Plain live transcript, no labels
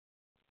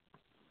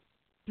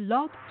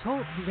Blog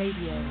Talk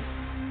Radio.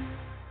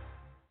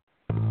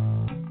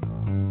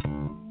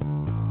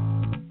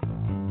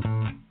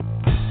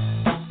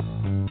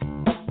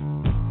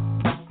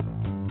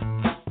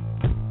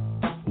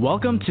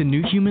 Welcome to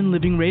New Human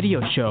Living Radio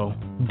Show,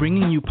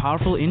 bringing you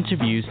powerful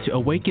interviews to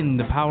awaken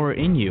the power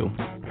in you.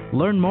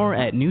 Learn more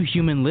at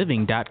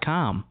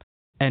newhumanliving.com.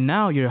 And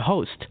now your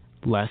host,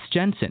 Les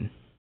Jensen.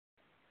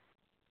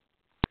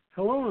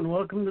 Hello and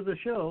welcome to the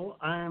show.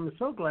 I am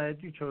so glad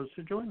you chose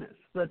to join us.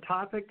 The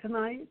topic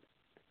tonight,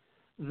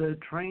 the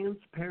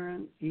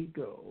transparent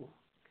ego.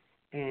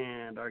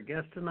 And our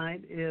guest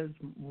tonight is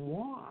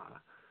moi,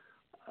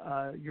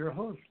 your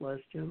host, Les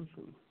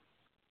Jensen.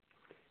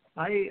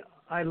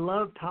 I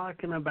love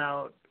talking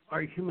about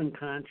our human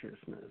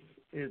consciousness.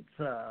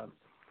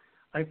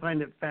 I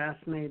find it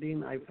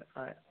fascinating.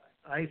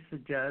 I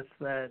suggest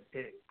that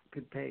it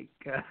could take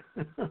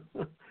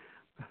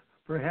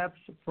perhaps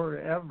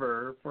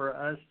forever for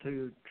us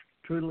to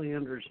truly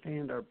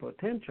understand our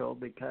potential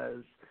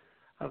because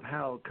of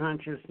how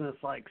consciousness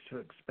likes to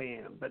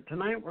expand. But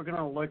tonight we're going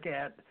to look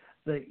at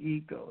the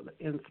ego,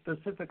 and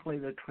specifically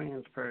the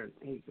transparent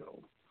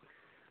ego.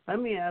 Let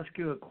me ask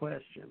you a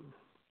question.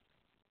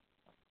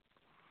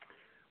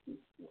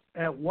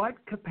 At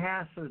what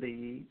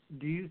capacity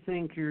do you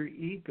think your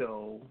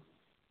ego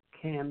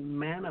can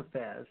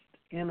manifest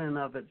in and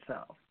of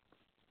itself,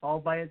 all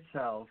by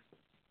itself?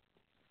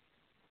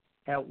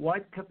 At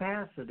what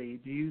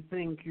capacity do you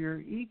think your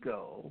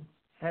ego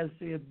has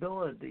the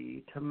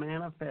ability to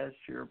manifest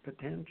your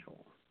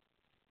potential?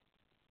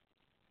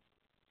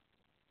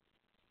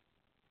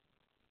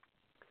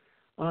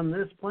 On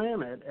this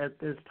planet at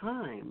this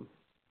time,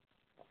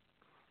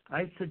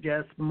 I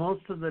suggest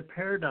most of the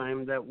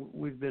paradigm that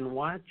we've been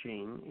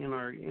watching in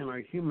our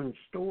human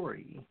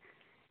story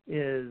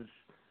is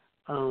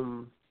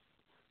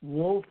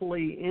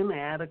woefully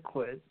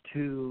inadequate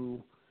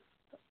to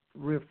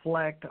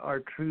reflect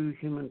our true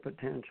human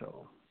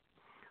potential.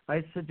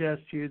 I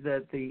suggest to you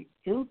that the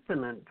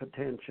infinite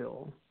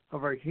potential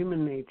of our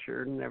human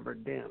nature never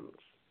dims.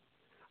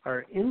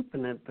 Our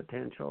infinite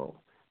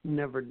potential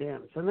never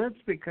dims, and that's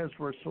because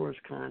we're source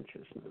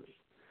consciousness.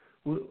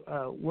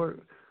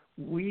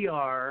 We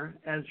are,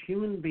 as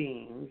human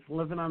beings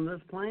living on this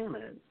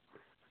planet,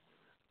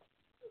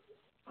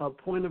 a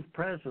point of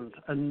presence,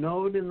 a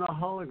node in the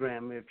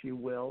hologram, if you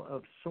will,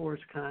 of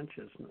source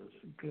consciousness,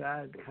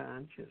 God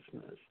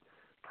consciousness,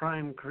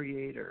 prime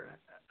creator,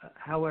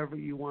 however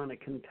you want to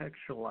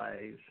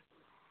contextualize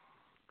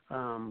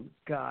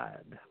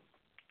God.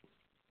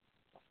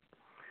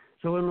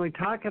 So when we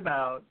talk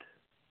about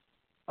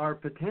our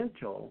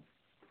potential,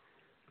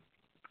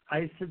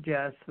 I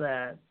suggest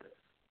that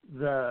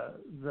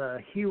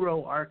the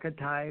hero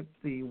archetype,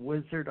 the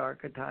wizard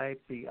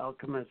archetype, the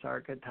alchemist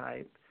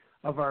archetype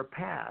of our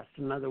past,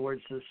 in other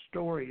words, the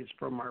stories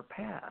from our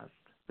past,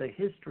 the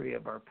history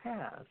of our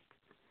past,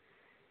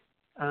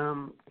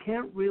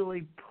 can't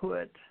really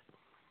put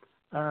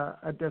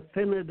a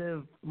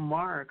definitive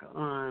mark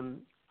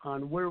on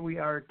where we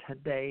are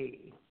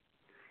today.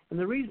 And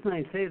the reason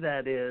I say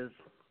that is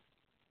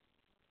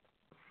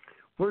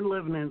we're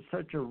living in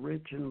such a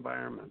rich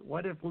environment.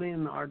 What if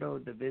Leonardo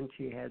da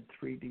Vinci had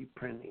 3D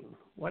printing?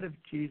 What if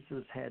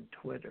Jesus had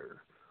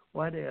Twitter?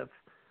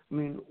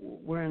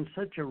 We're in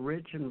such a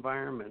rich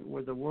environment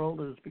where the world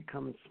has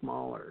become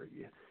smaller.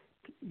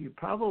 You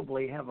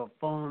probably have a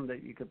phone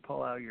that you could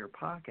pull out of your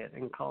pocket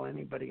and call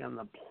anybody on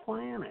the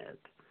planet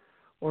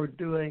or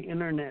do an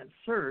internet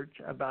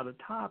search about a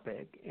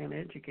topic and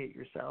educate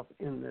yourself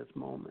in this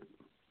moment.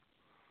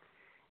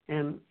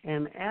 And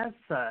as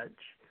such,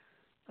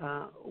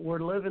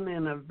 we're living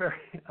in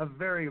a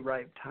very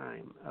ripe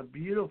time, a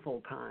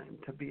beautiful time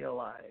to be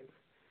alive.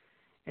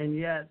 And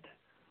yet,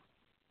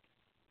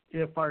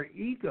 if our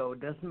ego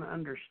doesn't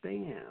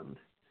understand,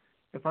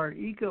 if our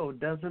ego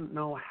doesn't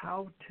know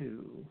how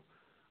to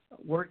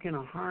work in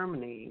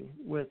harmony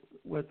with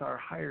our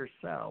higher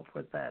self,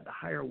 with that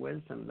higher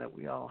wisdom that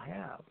we all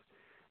have,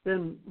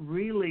 then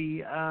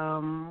really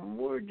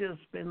we're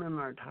just spinning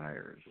our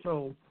tires.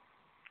 So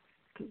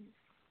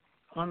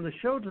on the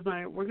show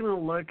tonight, we're going to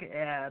look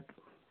at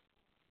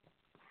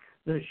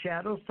the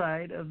shadow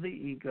side of the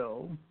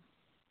ego,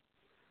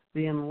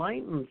 the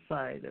enlightened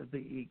side of the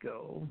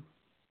ego,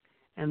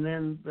 and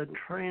then the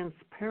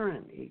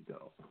transparent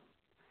ego.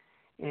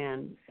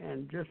 And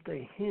just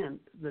a hint,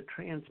 the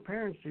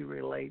transparency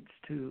relates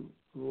to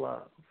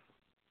love,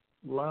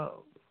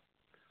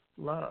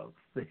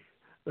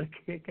 the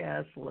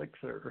kick-ass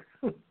elixir.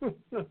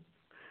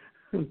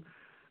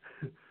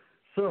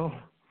 So,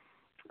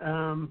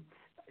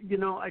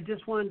 I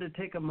just wanted to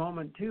take a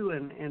moment, too,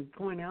 and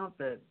point out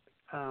that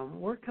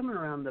we're coming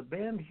around the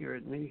bend here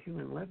at New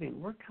Human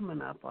Living. We're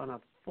coming up on a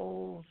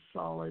full,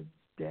 solid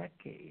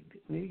decade.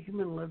 New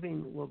Human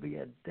Living will be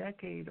a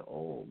decade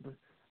old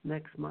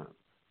next month,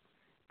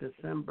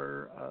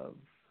 December of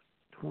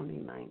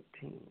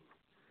 2019.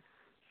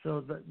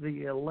 So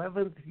the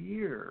 11th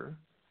year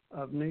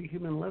of New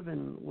Human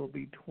Living will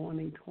be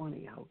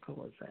 2020. How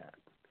cool is that?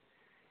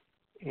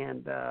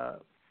 And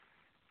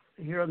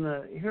here on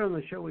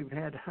the show, we've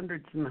had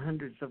hundreds and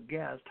hundreds of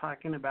guests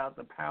talking about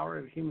the power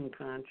of human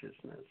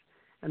consciousness,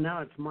 and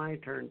now it's my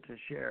turn to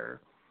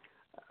share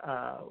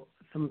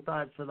some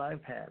thoughts that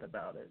I've had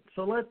about it.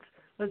 So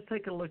let's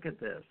take a look at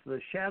this: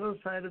 the shadow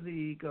side of the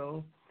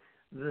ego,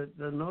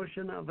 the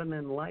notion of an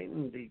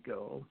enlightened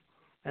ego,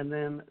 and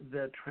then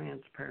the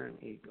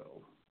transparent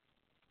ego.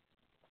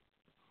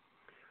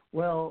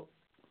 Well,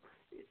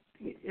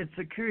 it's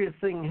a curious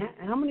thing.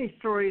 How many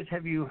stories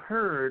have you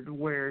heard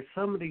where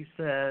somebody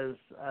says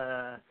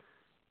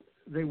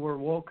they were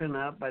woken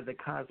up by the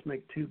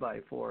cosmic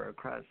 2x4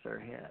 across their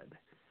head?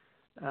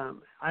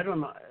 I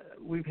don't know.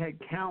 We've had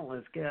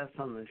countless guests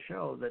on the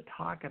show that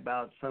talk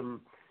about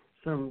some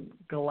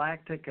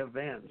galactic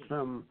event,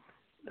 some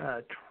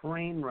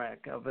train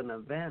wreck of an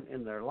event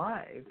in their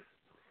life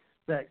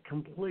that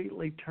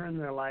completely turned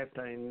their life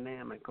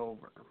dynamic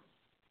over.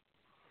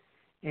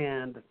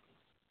 And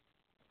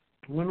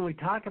when we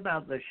talk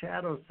about the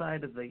shadow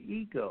side of the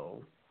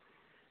ego,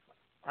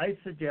 I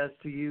suggest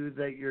to you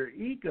that your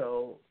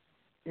ego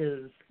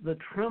is the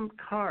trump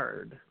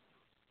card,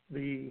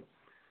 the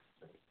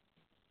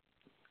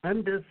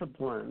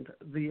undisciplined,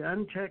 the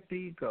unchecked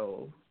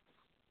ego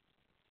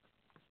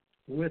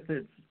with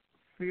its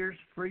fierce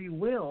free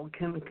will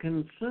can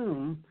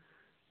consume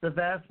the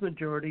vast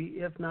majority,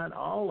 if not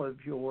all,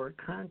 of your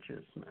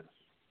consciousness.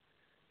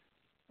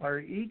 Our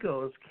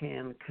egos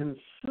can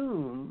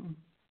consume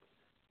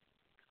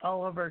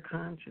all of our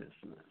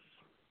consciousness.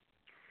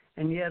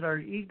 And yet our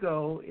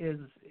ego is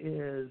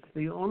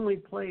the only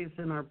place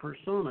in our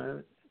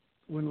persona,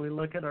 when we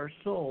look at our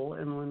soul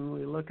and when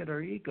we look at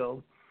our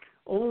ego,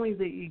 only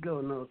the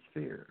ego knows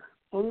fear.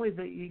 Only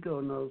the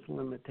ego knows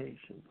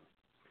limitation.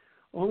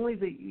 Only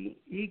the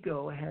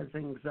ego has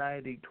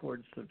anxiety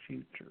towards the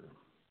future.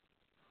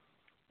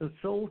 The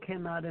soul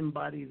cannot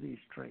embody these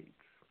traits.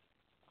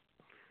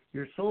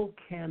 Your soul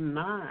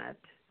cannot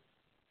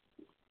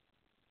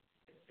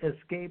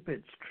escape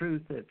its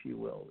truth, if you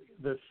will.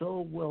 The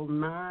soul will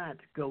not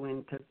go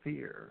into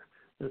fear.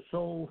 The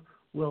soul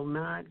will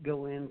not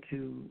go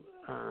into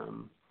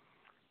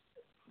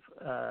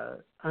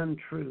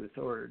untruth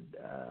or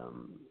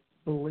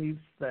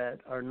beliefs that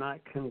are not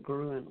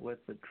congruent with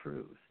the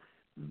truth.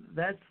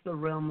 That's the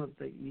realm of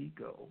the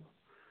ego.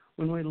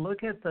 When we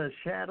look at the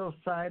shadow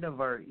side of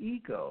our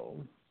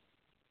ego,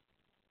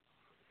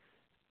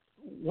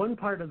 one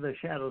part of the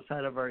shadow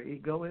side of our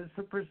ego is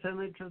the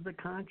percentage of the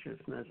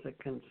consciousness it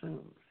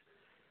consumes.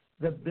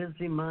 The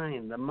busy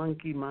mind, the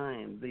monkey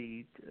mind,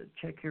 the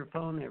check your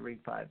phone every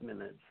 5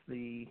 minutes,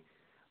 the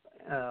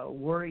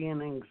worry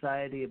and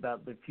anxiety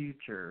about the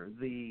future,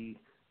 the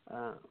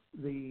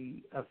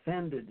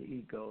offended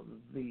ego,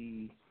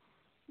 the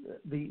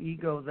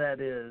ego that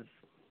is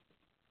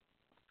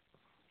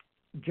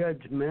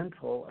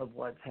judgmental of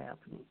what's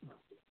happening,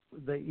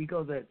 the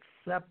ego that's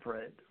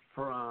separate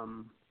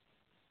from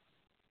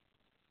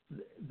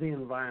the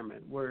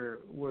environment,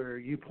 where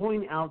you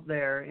point out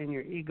there and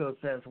your ego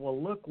says, well,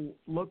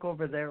 look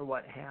over there,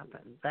 what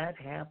happened. That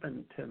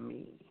happened to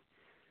me.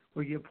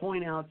 Where you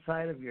point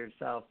outside of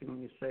yourself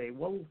and you say,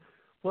 well,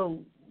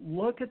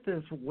 look at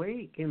this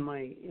wake in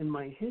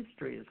my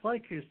history. It's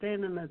like you're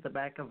standing at the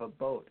back of a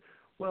boat.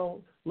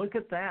 Well, look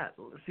at that.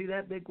 See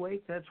that big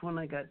wake? That's when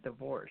I got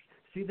divorced.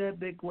 See that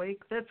big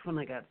wake? That's when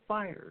I got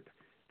fired.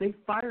 They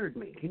fired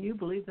me. Can you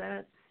believe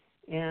that?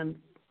 And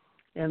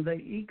the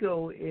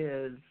ego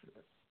is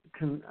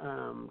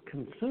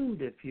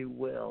consumed, if you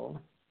will,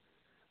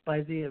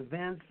 by the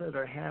events that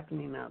are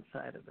happening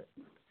outside of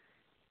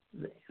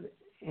it.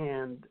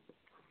 And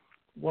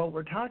what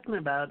we're talking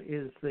about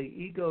is the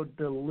ego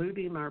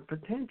diluting our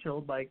potential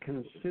by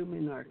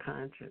consuming our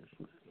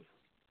consciousness.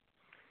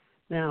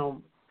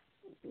 Now,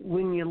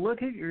 when you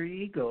look at your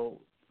ego,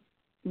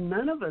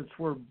 none of us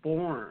were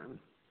born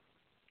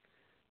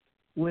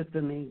with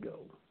an ego.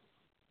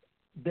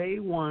 Day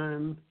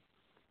one,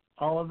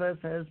 all of us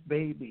as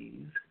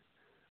babies,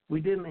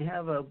 we didn't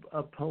have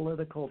a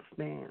political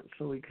stance,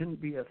 so we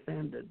couldn't be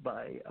offended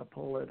by a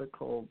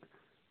political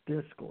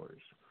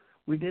discourse.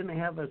 We didn't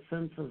have a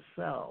sense of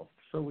self,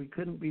 so we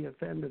couldn't be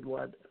offended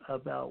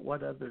about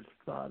what others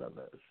thought of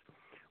us.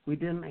 We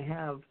didn't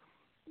have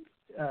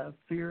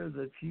fear of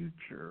the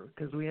future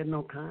because we had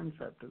no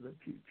concept of the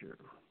future.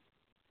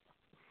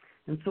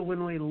 And so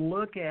when we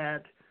look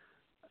at,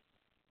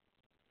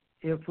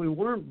 if we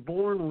weren't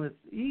born with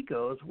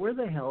egos, where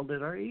the hell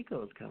did our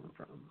egos come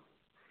from?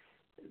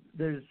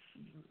 There's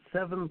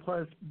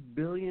 7+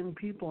 billion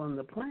people on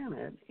the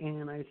planet,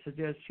 and I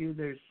suggest to you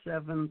there's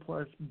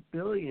 7+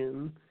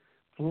 billion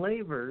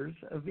flavors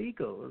of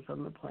egos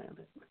on the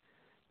planet.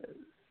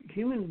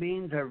 Human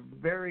beings are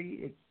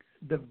very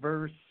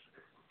diverse,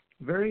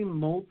 very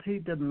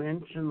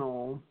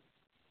multidimensional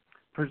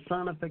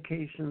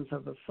personifications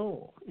of a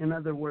soul. In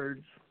other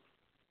words,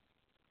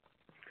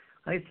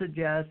 I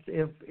suggest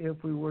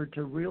if we were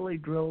to really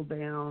drill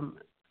down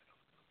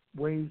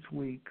ways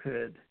we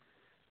could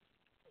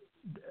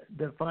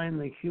define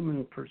the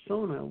human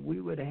persona, we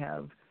would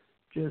have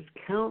just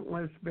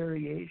countless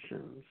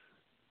variations,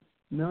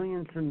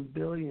 millions and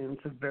billions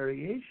of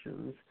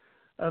variations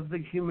of the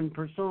human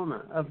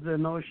persona, of the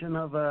notion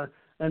of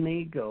an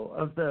ego,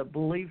 of the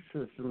belief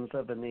systems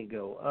of an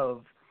ego,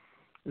 of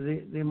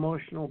the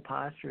emotional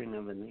posturing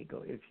of an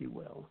ego, if you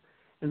will.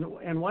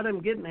 And what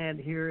I'm getting at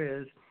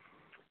here is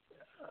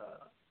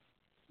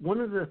one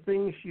of the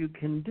things you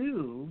can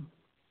do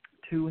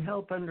to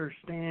help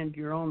understand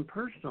your own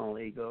personal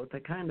ego, to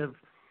kind of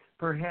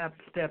perhaps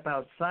step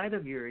outside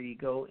of your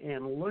ego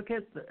and look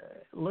at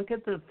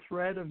the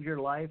thread of your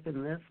life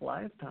in this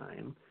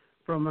lifetime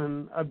from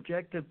an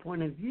objective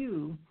point of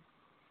view,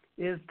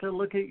 is to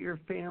look at your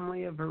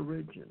family of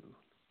origin.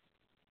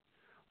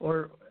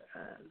 Or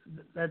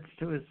that's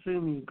to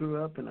assume you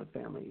grew up in a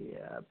family.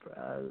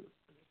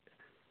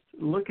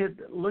 Look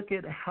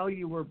at how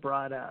you were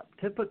brought up.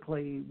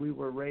 Typically, we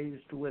were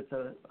raised with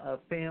a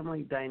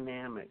family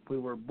dynamic. We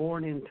were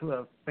born into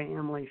a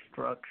family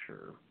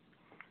structure.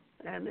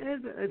 And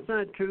it's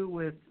not true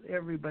with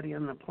everybody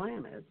on the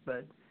planet,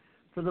 but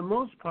for the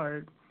most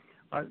part,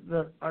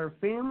 our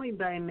family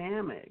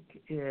dynamic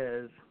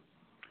is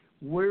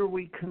where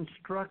we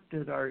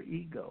constructed our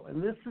ego.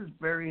 And this is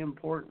very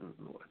important.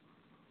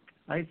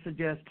 I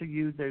suggest to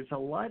you there's a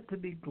lot to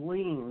be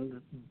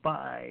gleaned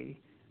by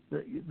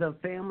the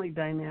family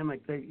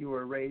dynamic that you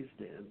were raised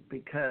in,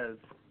 because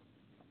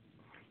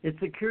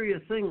it's a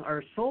curious thing.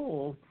 Our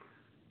soul,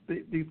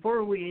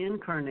 before we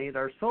incarnate,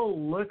 our soul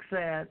looks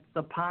at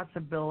the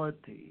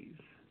possibilities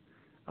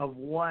of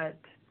what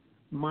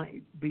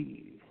might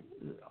be.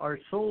 Our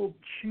soul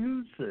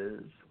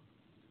chooses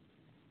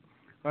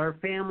our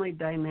family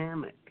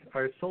dynamic.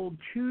 Our soul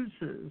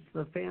chooses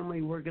the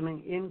family we're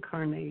going to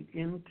incarnate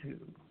into.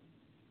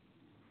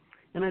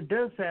 And it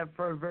does that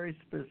for a very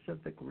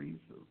specific reason.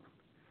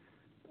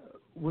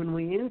 When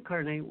we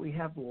incarnate, we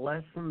have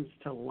lessons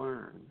to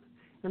learn.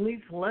 And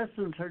these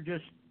lessons are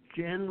just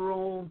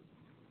general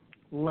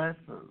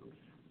lessons.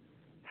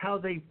 How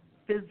they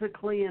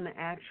physically and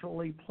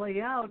actually play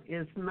out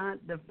is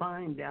not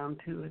defined down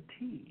to a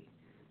T.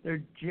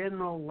 They're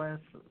general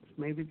lessons.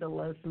 Maybe the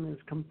lesson is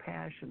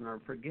compassion or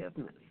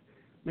forgiveness.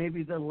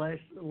 Maybe the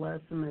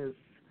lesson is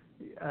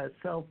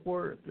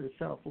self-worth or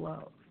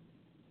self-love.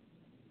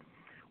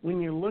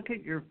 When you look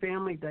at your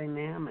family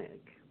dynamic,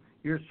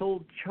 your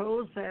soul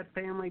chose that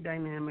family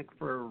dynamic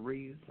for a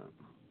reason.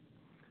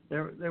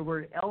 There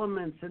were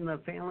elements in the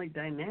family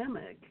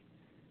dynamic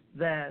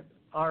that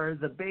are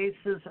the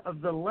basis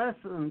of the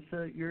lessons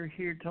that you're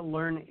here to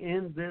learn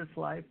in this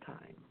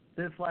lifetime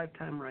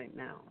right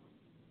now.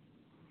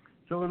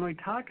 So when we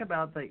talk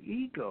about the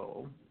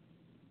ego,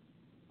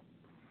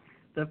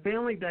 the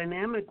family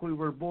dynamic we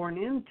were born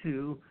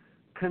into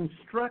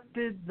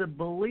constructed the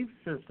belief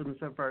systems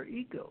of our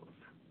egos.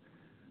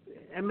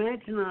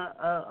 Imagine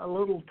a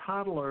little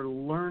toddler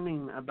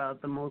learning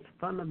about the most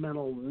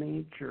fundamental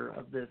nature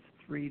of this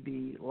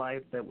 3D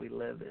life that we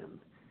live in.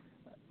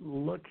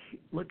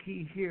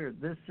 Looky here.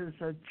 This is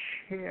a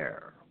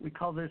chair. We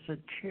call this a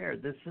chair.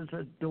 This is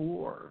a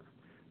door.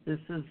 This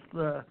is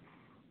the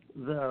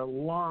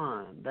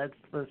lawn. That's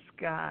the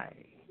sky.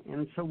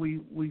 And so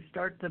we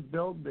start to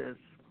build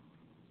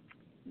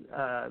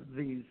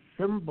these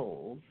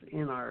symbols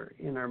in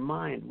our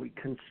mind. We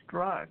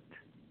construct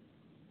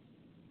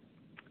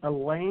a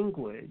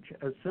language,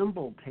 a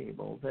symbol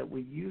table that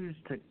we use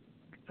to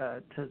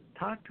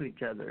talk to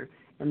each other.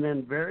 And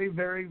then very,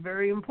 very,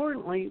 very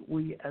importantly,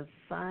 we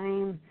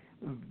assign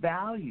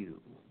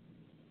value.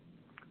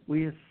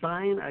 We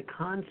assign a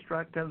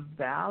construct of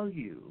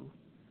value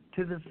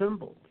to the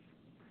symbols.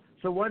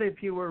 So what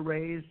if you were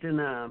raised in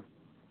a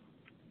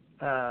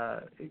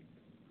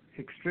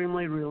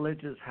extremely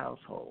religious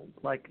household,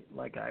 like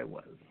I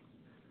was?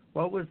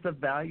 What was the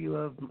value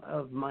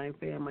of my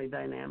family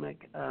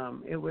dynamic?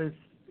 It was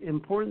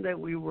important that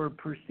we were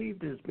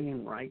perceived as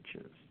being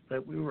righteous,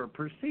 that we were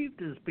perceived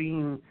as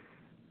being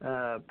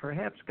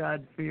perhaps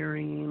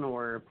God-fearing,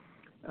 or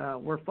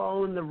we're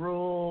following the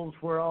rules.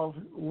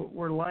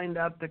 We're lined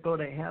up to go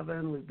to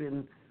heaven.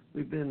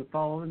 We've been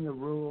following the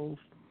rules.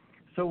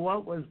 So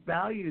what was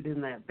valued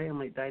in that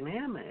family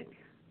dynamic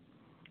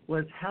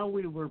was how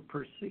we were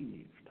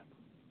perceived.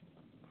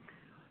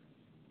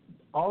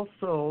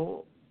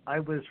 Also, I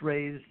was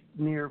raised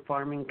near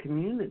farming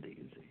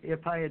communities.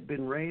 If I had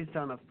been raised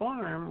on a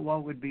farm,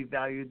 what would be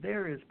valued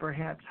there is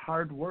perhaps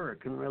hard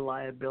work and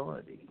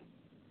reliability.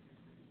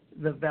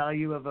 The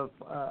value of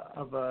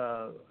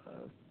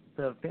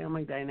the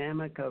family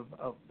dynamic of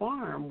a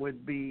farm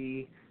would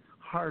be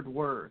hard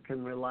work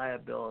and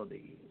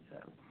reliability.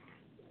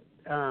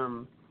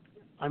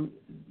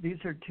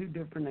 These are two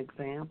different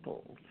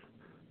examples,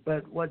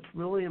 but what's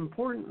really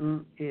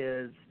important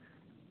is,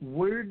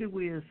 where do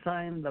we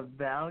assign the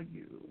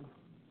value?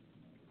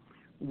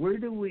 Where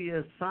do we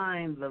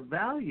assign the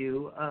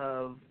value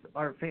of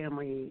our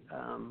family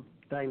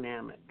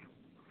dynamic?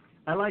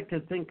 I like to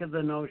think of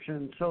the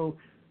notion, so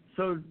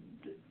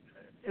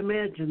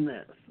imagine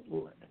this.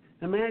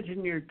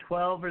 Imagine you're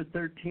 12 or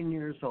 13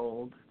 years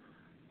old.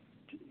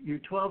 You're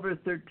 12 or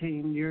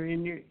 13, you're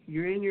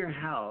in your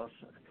house.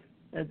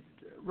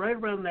 Right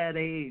around that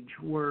age,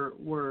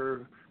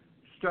 we're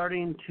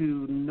starting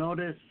to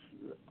notice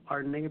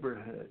our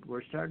neighborhood.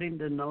 We're starting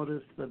to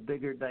notice the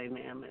bigger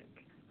dynamic.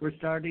 We're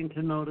starting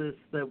to notice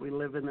that we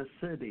live in a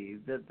city,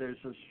 that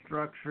there's a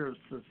structure of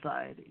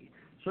society.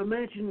 So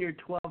imagine you're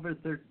 12 or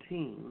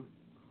 13,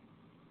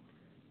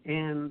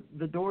 and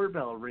the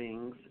doorbell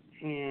rings,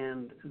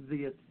 and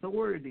the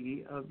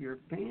authority of your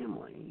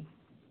family,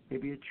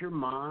 maybe it's your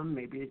mom,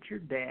 maybe it's your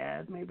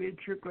dad, maybe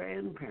it's your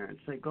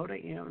grandparents, they go to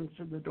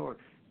answer the door.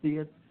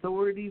 The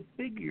authority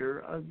figure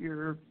of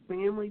your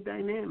family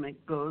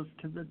dynamic goes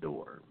to the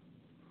door.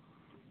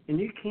 And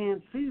you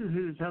can't see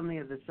who's on the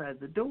other side of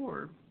the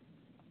door,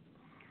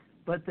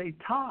 but they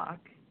talk,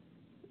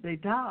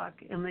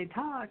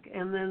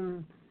 and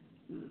then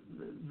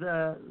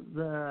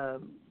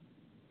the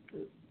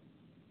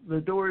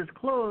door is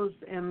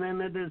closed, and then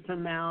it is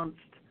announced,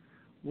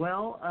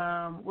 well,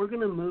 we're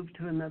going to move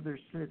to another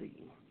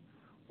city,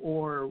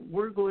 or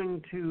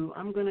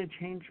I'm going to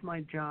change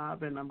my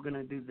job, and I'm going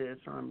to do this,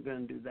 or I'm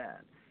going to do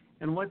that.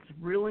 And what's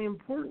really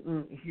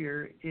important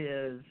here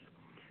is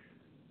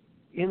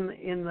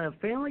in the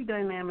family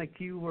dynamic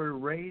you were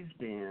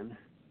raised in,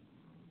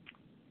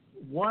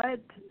 what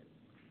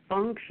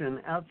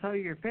function outside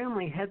of your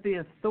family had the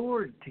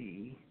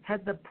authority,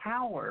 had the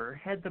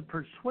power, had the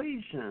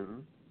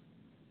persuasion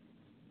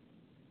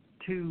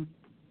to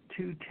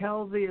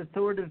tell the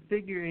authoritative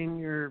figure in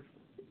your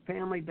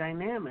family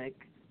dynamic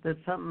that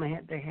something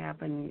had to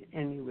happen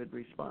and you would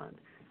respond.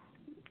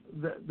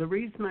 The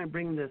reason I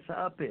bring this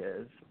up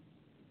is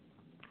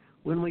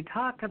when we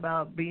talk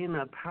about being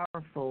a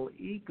powerful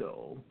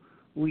ego,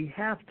 we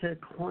have to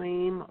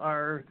claim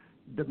our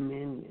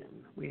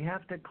dominion. We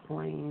have to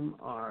claim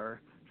our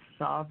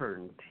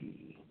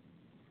sovereignty.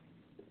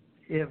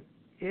 If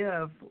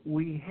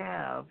we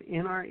have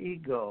in our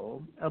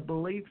ego a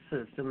belief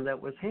system that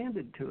was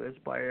handed to us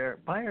by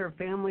our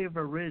family of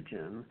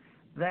origin,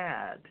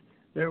 that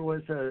there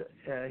was a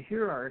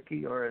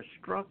hierarchy or a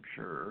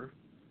structure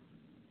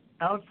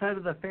outside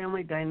of the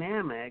family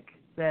dynamic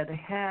that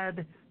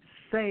had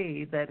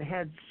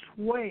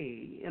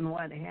sway in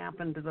what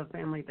happened to the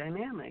family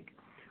dynamic,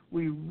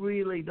 we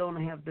really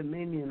don't have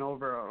dominion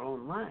over our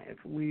own life.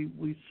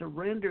 We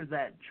surrender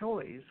that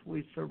choice.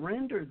 We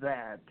surrender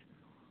that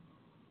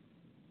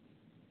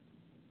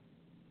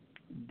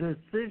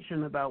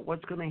decision about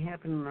what's going to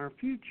happen in our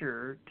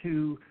future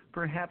to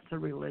perhaps a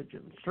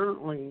religion.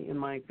 Certainly in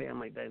my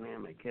family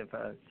dynamic, if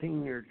a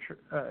senior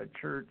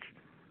church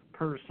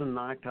person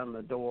knocked on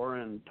the door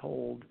and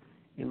told,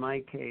 in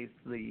my case,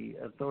 the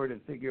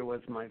authoritative figure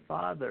was my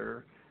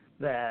father,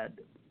 that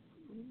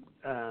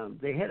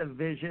they had a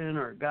vision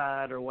or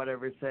God or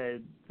whatever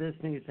said this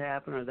needs to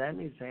happen or that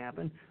needs to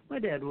happen, my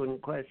dad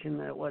wouldn't question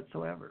that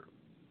whatsoever.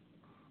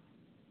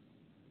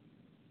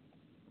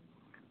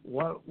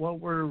 What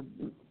we're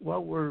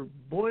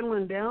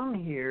boiling down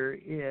here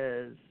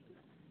is,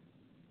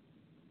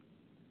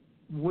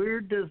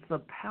 where does the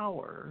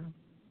power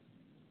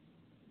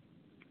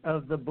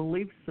of the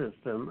belief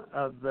system,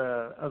 of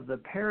the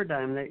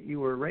paradigm that you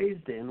were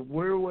raised in,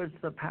 where was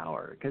the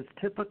power? Because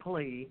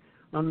typically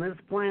on this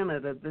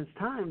planet at this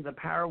time, the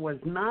power was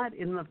not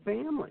in the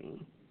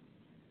family.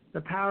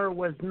 The power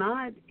was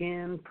not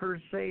in, per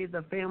se,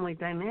 the family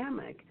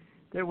dynamic.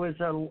 There was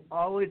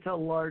always a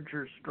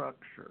larger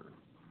structure.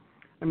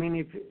 I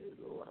mean,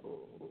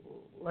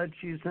 let's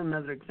use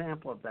another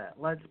example of that.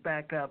 Let's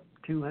back up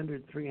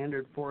 200,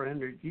 300,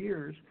 400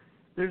 years.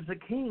 There's a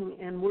king,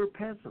 and we're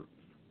peasants.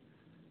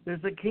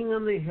 There's a king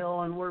on the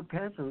hill, and we're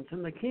peasants,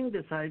 and the king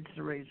decides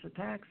to raise the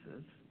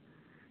taxes,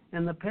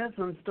 and the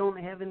peasants don't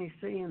have any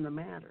say in the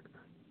matter.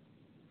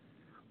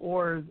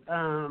 Or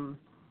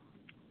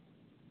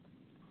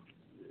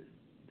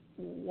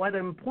what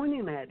I'm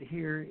pointing at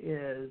here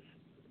is,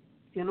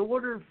 in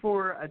order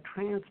for a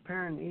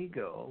transparent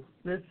ego,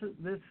 this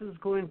is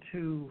going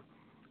to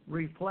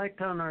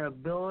reflect on our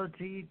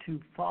ability to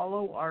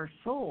follow our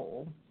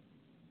soul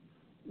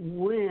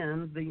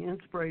when the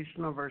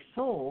inspiration of our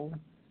soul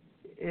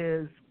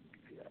is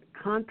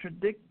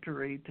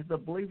contradictory to the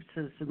belief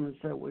systems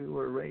that we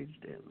were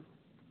raised in.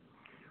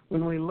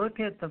 When we look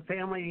at the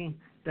family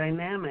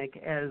dynamic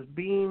as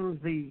being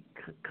the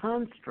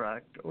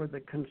construct or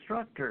the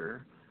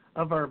constructor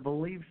of our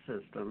belief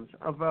systems,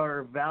 of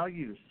our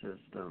value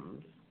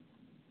systems,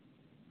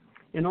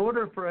 in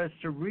order for us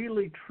to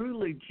really,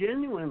 truly,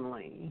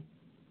 genuinely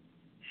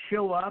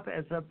show up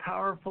as a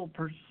powerful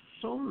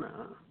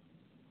persona,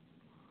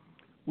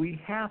 we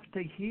have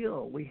to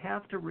heal, we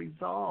have to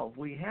resolve,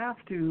 we have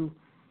to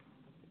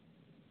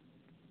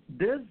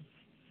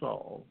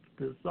dissolve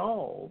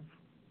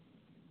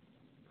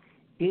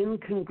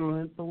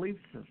incongruent belief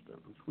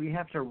systems. We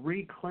have to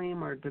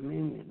reclaim our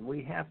dominion.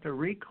 We have to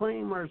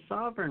reclaim our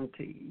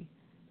sovereignty.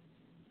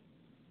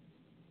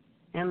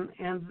 And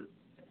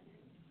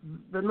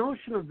the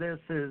notion of this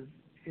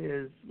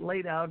is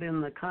laid out in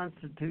the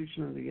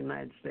Constitution of the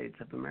United States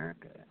of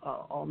America.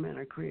 All men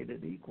are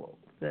created equal,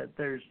 that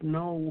there's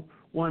no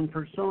one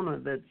persona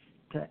that's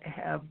to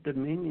have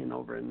dominion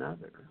over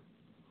another.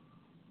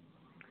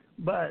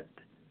 But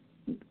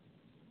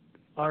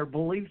our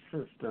belief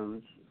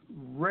systems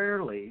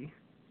rarely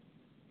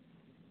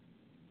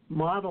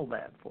model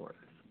that for us.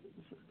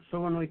 So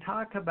when we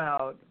talk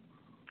about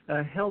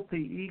a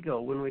healthy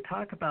ego, when we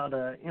talk about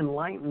an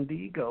enlightened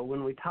ego,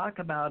 when we talk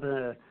about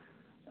an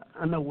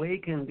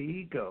awakened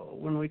ego,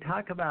 when we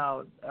talk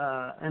about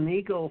an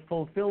ego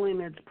fulfilling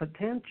its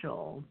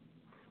potential,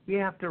 we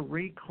have to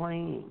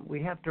reclaim,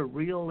 we have to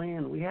reel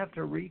in, we have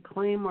to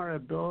reclaim our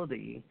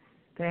ability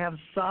to have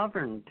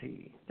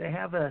sovereignty, to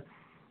have a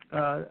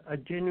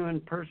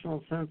genuine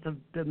personal sense of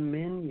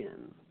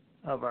dominion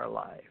of our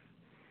life.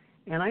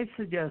 And I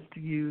suggest to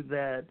you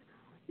that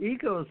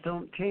egos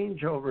don't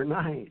change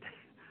overnight.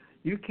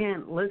 You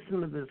can't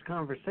listen to this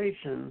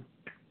conversation,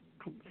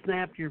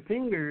 snap your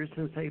fingers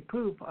and say,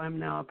 poof, I'm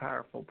now a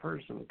powerful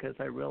person because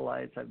I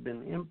realize I've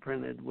been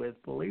imprinted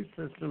with belief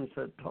systems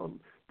that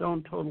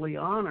don't totally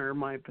honor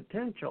my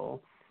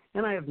potential,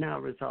 and I have now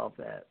resolved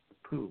that.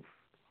 Poof.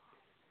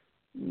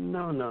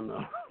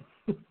 No.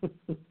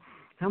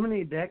 How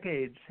many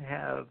decades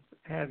have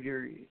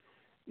your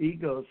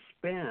ego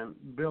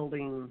spent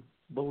building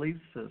belief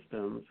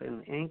systems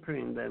and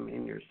anchoring them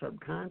in your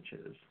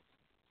subconscious?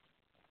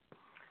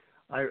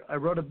 I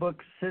wrote a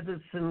book,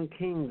 Citizen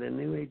King, The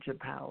New Age of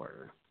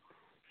Power.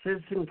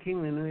 Citizen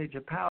King, The New Age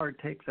of Power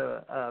takes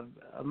a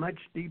much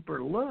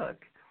deeper look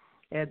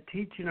at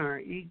teaching our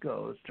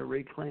egos to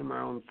reclaim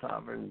our own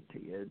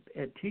sovereignty,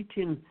 at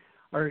teaching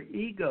our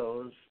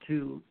egos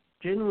to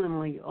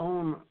genuinely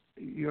own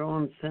your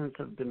own sense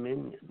of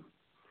dominion.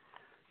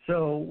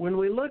 So when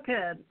we look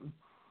at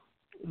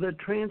the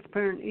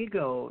transparent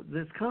ego,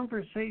 this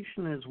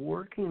conversation is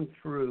working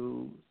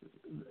through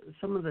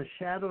some of the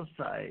shadow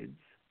sides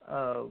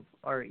of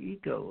our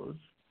egos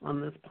on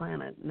this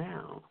planet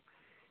now,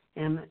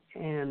 and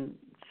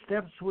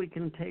steps we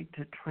can take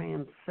to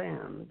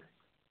transcend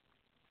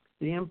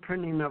the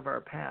imprinting of our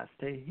past,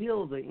 to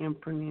heal the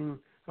imprinting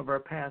of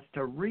our past, to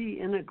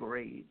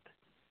reintegrate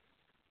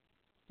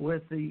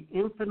with the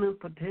infinite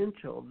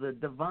potential, the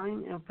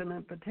divine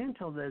infinite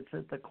potential that's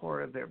at the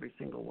core of every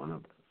single one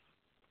of us.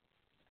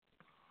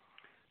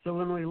 So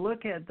when we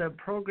look at the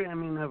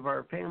programming of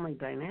our family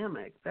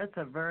dynamic, that's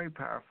a very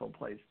powerful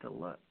place to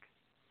look.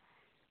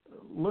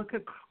 Look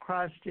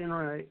across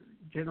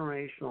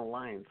generational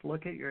lines.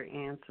 Look at your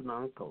aunts and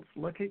uncles.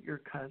 Look at your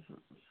cousins.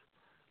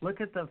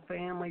 Look at the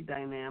family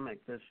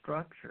dynamic, the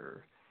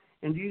structure.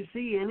 And do you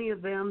see any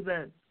of them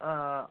that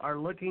are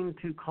looking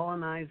to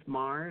colonize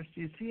Mars?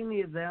 Do you see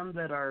any of them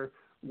that are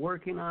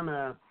working on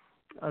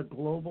a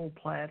global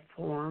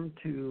platform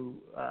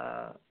to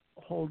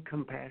hold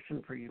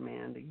compassion for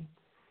humanity?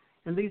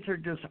 And these are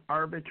just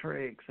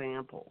arbitrary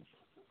examples.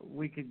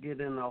 We could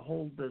get in a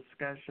whole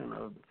discussion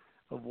of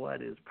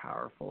what is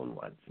powerful and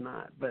what's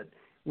not. But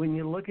when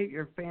you look at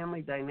your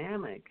family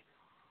dynamic,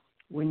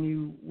 when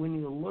you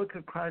look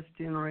across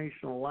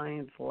generational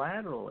lines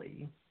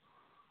laterally,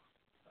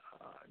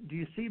 do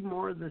you see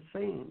more of the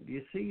same? Do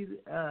you see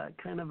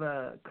kind of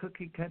a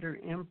cookie-cutter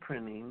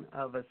imprinting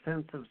of a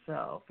sense of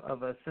self,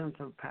 of a sense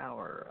of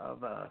power,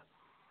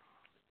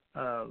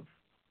 of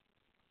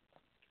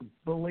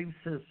belief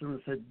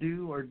systems that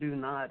do or do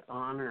not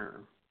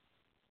honor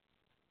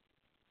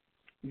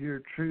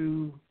your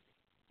true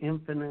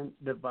infinite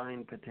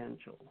divine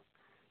potential?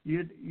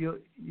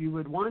 You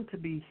would want to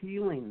be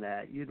healing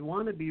that. You'd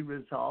want to be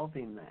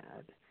resolving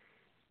that.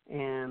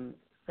 And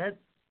that,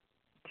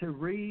 to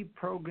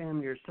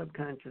reprogram your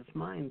subconscious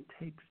mind,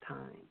 takes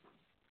time.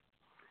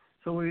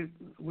 So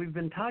we've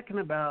been talking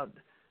about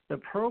the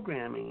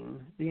programming,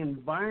 the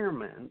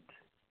environment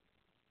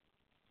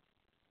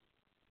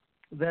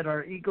that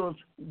our egos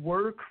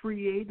were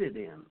created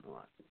in.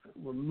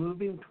 We're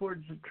moving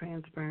towards the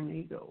transparent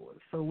ego.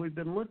 So we've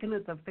been looking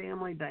at the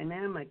family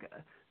dynamic,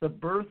 the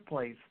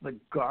birthplace, the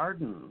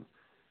garden,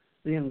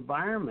 the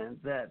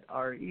environment that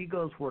our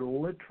egos were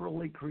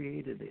literally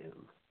created in.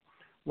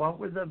 What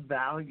were the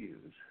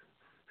values?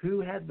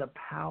 Who had the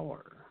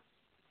power?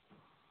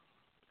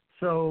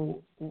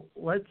 So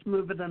let's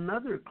move it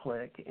another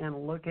click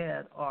and look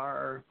at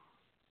our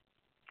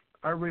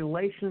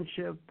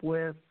relationship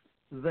with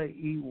the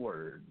E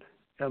word,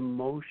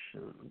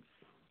 emotions.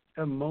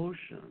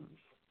 Emotions.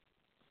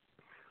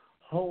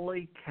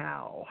 Holy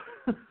cow.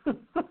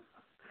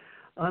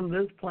 On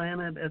this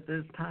planet at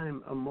this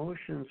time,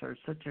 emotions are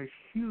such a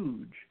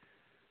huge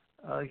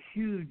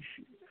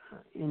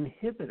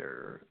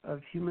inhibitor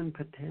of human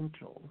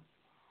potential.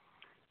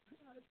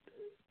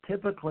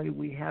 Typically,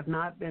 we have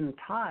not been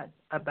taught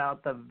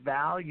about the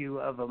value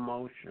of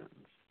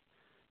emotions,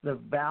 the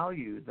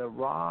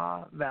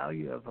raw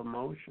value of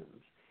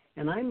emotions.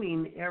 And I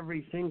mean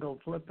every single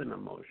flippant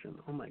emotion.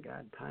 Oh, my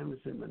God, time is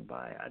zooming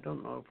by. I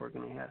don't know if we're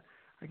going to have,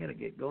 I got to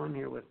get going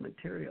here with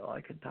material.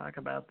 I could talk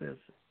about this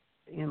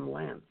in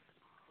length.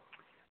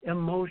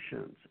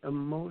 Emotions.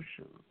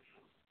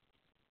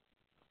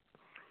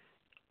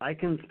 I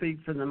can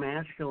speak from the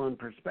masculine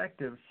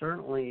perspective.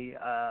 Certainly,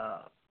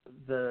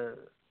 the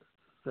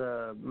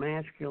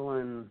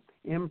masculine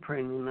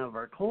imprinting of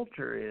our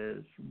culture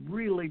is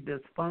really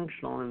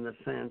dysfunctional in the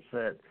sense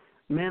that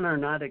men are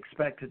not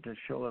expected to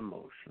show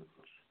emotions.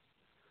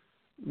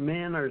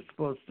 men are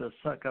supposed to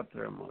suck up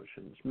their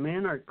emotions.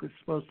 Men are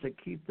supposed to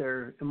keep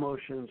their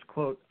emotions,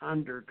 quote,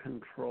 under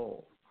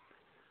control.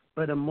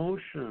 But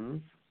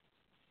emotions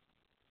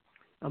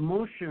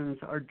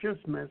are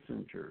just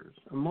messengers.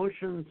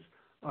 Emotions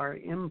are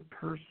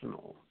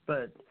impersonal.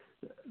 But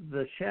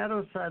the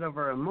shadow side of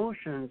our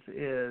emotions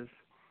is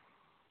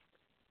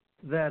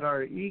that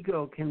our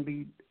ego can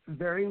be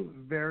very,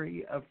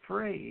 very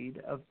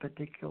afraid of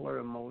particular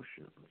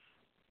emotions.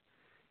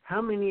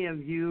 How many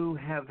of you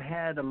have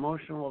had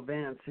emotional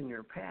events in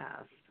your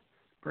past,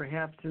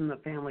 perhaps in the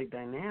family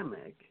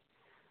dynamic,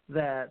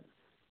 that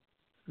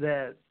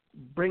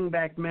bring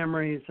back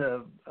memories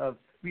of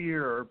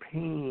fear or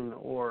pain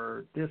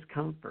or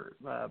discomfort,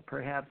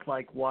 perhaps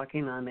like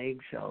walking on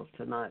eggshells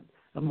to not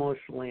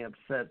emotionally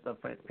upset the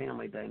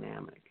family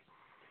dynamic?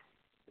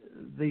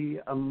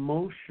 The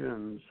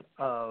emotions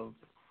of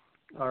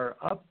our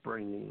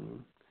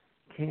upbringing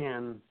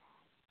can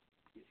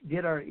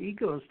get our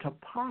egos to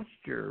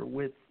posture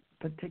with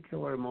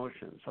particular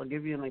emotions. I'll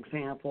give you an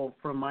example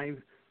from my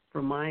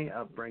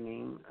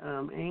upbringing.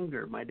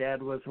 Anger. My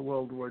dad was a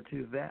World War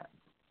II vet.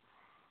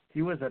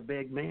 He was a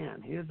big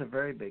man. He was a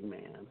very big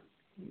man.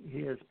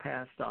 He has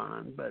passed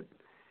on, but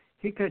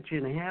he cut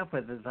you in half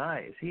with his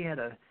eyes.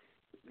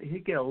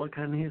 He'd get a look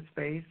on his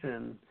face,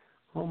 and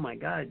oh my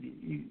God,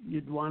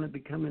 you'd want to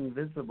become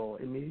invisible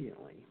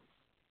immediately.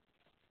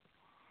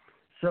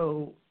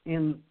 So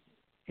in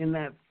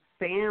that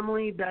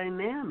family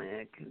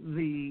dynamic,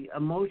 the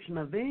emotion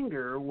of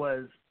anger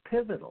was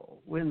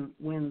pivotal. When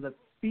the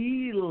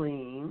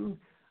feeling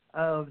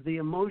of the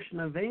emotion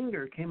of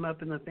anger came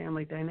up in the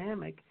family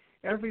dynamic,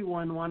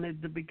 everyone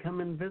wanted to become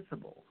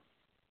invisible.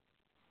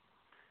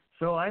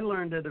 So I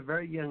learned at a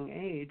very young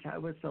age. I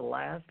was the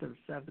last of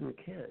 7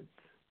 kids.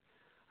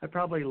 I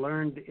probably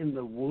learned in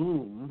the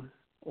womb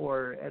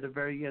or at a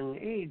very young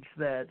age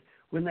that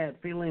when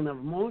that feeling of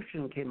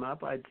emotion came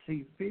up, I'd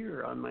see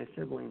fear on my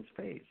sibling's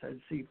face.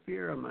 I'd see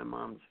fear on my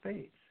mom's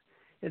face.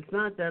 It's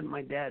not that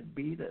my dad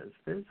beat us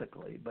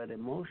physically, but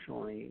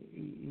emotionally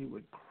he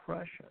would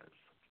crush us.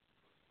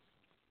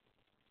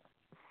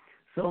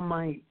 So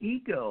my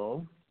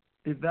ego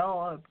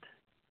developed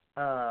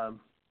a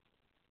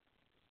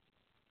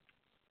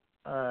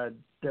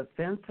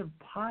defensive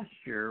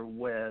posture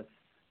with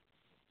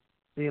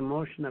the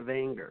emotion of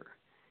anger.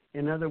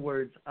 In other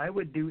words, I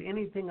would do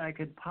anything I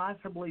could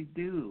possibly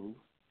do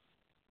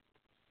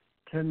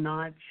to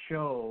not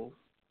show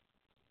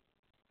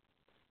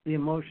the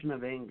emotion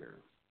of anger.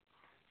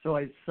 So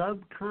I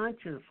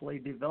subconsciously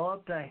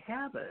developed a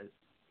habit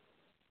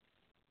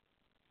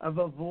of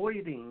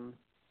avoiding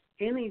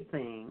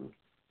anything,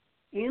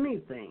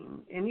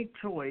 any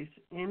choice,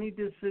 any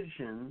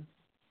decision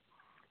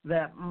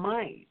that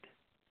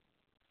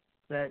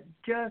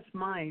just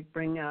might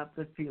bring out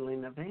the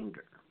feeling of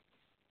anger.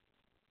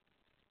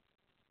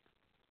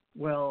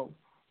 Well,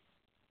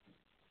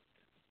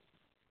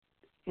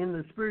 in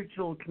the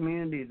spiritual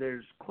community,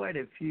 there's quite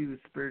a few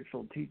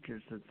spiritual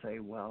teachers that say,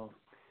 well,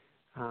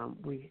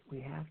 we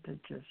have to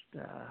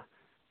just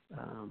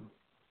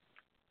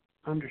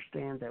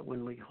understand that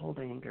when we hold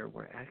anger,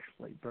 we're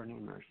actually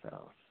burning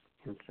ourselves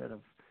instead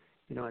of,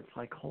 it's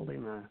like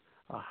holding a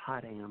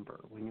hot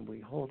amber. When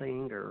we hold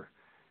anger,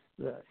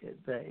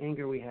 the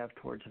anger we have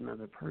towards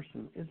another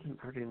person isn't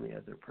hurting the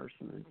other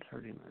person, it's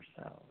hurting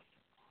ourselves.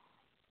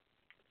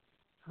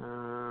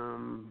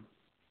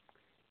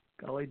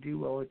 Golly gee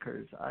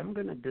willikers, I'm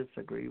going to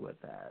disagree with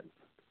that.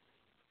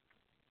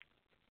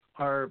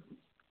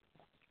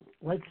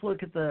 Let's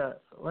look at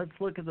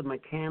the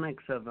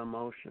mechanics of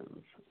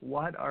emotions.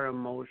 What are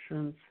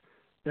emotions?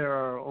 They're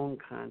our own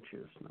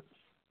consciousness.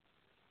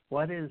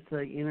 What is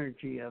the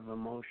energy of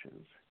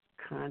emotions?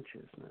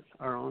 Consciousness,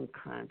 our own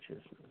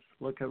consciousness.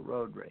 Look at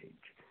road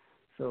rage.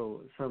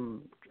 So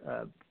some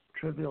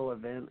trivial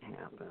event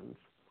happens,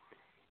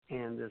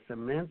 and this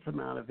immense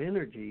amount of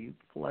energy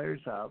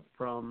flares up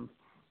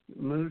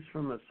moves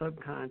from a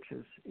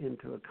subconscious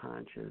into a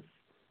conscious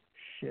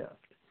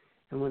shift.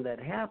 And when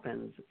that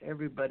happens,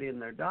 everybody and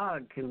their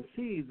dog can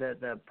see that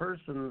that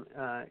person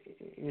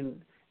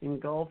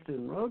engulfed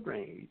in road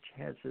rage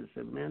has this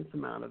immense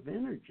amount of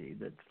energy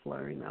that's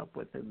flaring up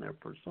within their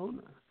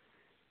persona.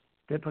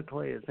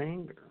 Typically is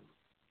anger.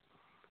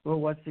 Well,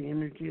 what's the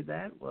energy of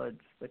that? Well, it's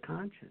the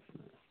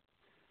consciousness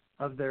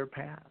of their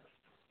past.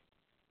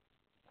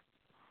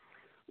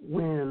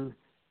 When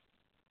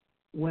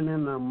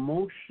an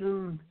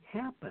emotion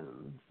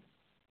happens,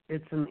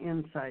 it's an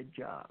inside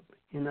job.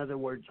 In other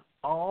words,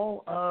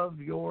 all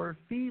of your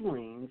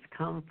feelings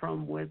come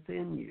from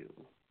within you.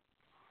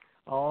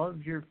 All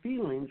of your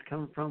feelings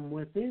come from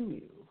within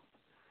you.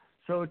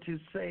 So to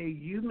say,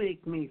 you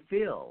make me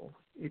feel,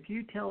 if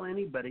you tell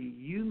anybody,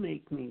 you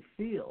make me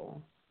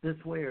feel this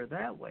way or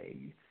that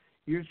way,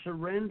 you're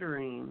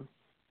surrendering,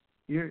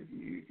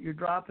 you're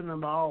dropping the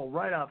ball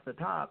right off the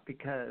top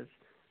because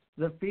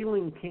the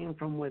feeling came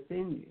from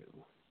within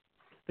you.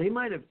 They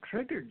might have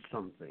triggered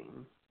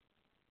something,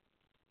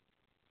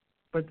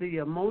 but the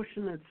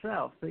emotion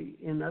itself,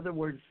 in other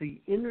words,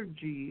 the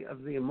energy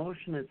of the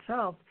emotion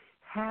itself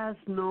has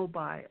no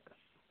bias.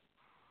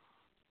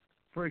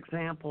 for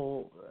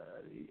example,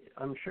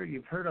 I'm sure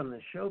you've heard on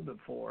the show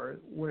before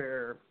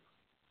where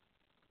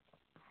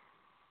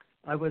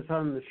I was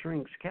on the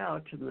shrink's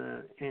couch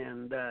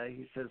and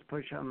he says,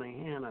 "Push on my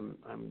hand."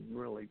 I'm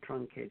really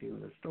truncating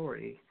the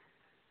story.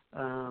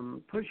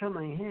 Push on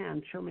my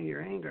hand, show me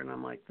your anger. And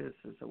I'm like, this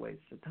is a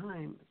waste of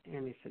time.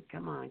 And he said,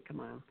 come on.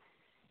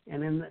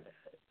 And in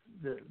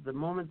the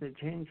moment that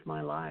changed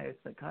my life,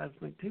 the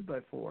cosmic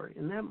 2x4,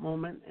 in that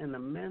moment, an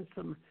immense,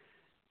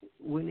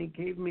 when he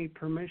gave me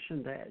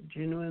permission to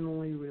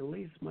genuinely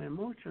release my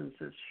emotions,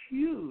 this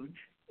huge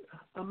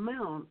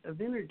amount of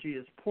energy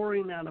is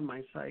pouring out of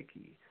my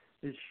psyche.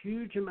 This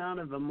huge amount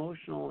of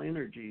emotional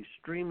energy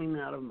streaming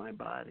out of my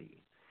body.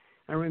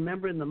 I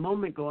remember in the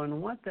moment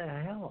going, what the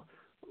hell?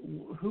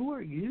 Who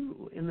are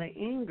you? And the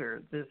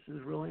anger, this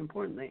is really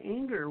important. The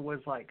anger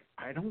was like,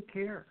 I don't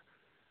care.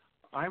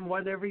 I'm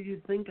whatever you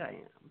think I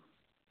am.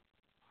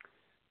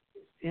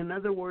 In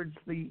other words,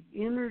 the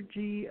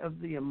energy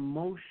of the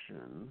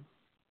emotion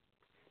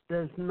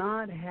does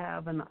not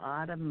have an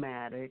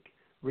automatic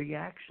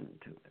reaction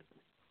to it.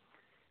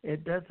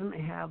 It doesn't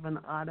have an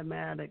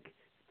automatic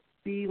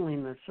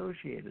feeling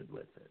associated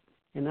with it.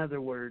 In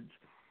other words,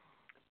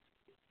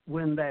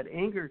 when that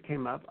anger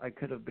came up, I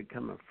could have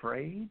become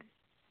afraid.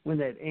 When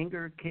that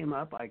anger came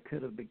up, I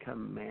could have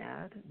become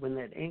mad. When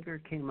that anger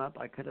came up,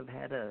 I could have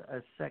had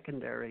a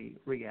secondary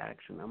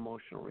reaction,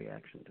 emotional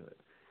reaction to it.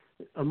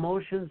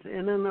 Emotions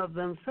in and of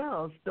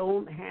themselves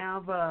don't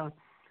have a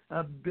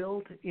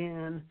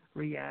built-in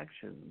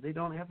reaction. They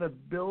don't have a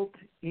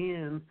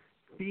built-in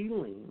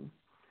feeling.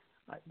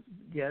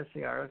 Yes,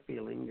 they are a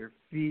feeling. You're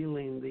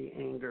feeling the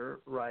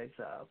anger rise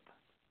up.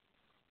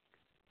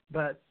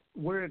 But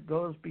where it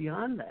goes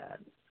beyond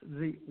that,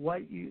 the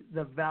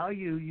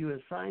value you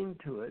assign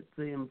to it,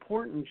 the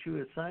importance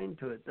you assign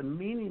to it, the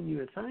meaning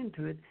you assign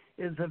to it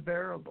is a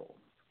variable.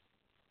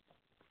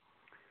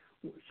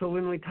 So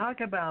when we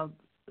talk about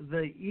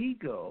the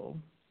ego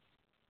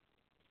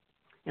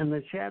and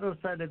the shadow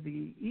side of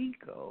the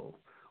ego,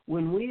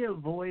 when we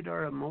avoid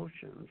our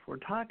emotions, we're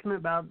talking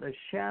about the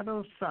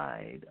shadow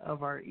side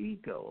of our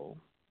ego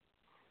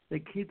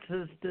that keeps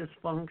us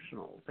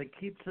dysfunctional, that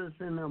keeps us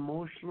in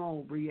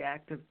emotional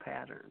reactive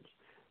patterns,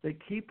 that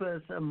keep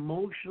us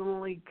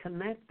emotionally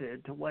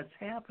connected to what's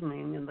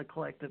happening in the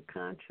collective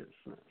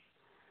consciousness.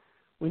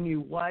 When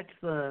you watch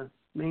the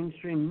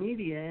mainstream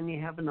media and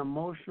you have an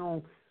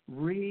emotional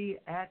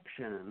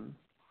reaction,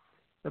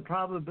 the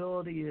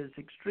probability is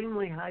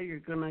extremely high you're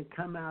going to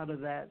come out of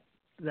that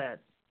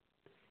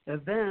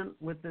event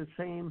with the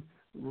same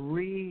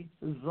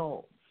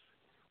results.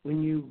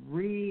 When you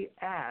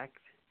react,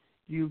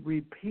 you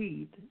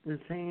repeat the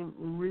same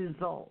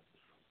results.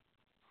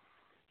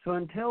 So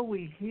until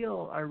we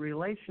heal our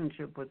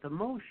relationship with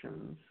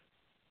emotions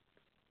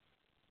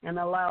and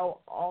allow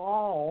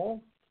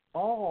all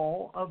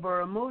of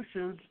our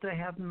emotions to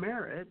have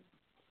merit,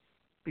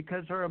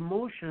 because our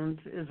emotions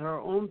is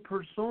our own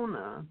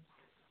persona,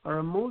 our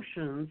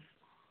emotions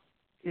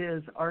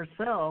is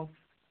ourself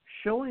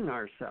showing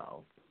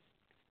ourselves.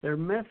 They're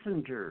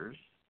messengers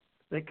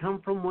that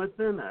come from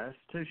within us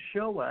to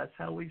show us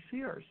how we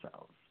see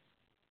ourselves.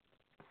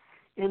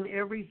 And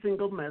every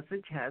single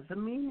message has a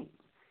meaning.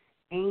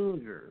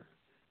 Anger,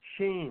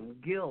 shame,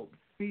 guilt,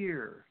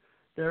 fear,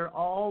 they're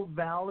all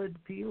valid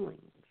feelings.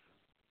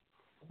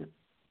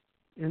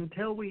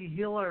 Until we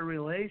heal our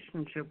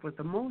relationship with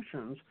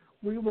emotions,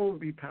 we won't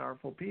be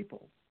powerful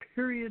people.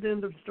 Period,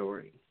 end of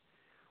story.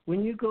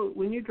 When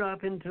you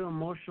drop into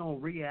emotional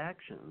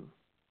reaction,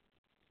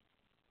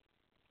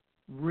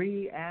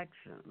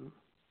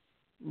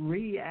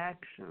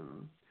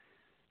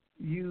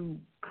 you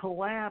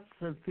collapse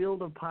a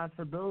field of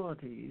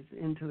possibilities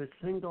into a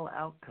single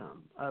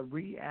outcome, a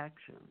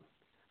reaction,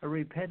 a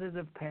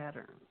repetitive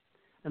pattern,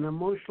 an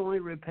emotionally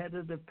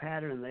repetitive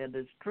pattern that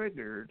is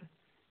triggered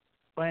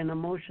by an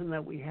emotion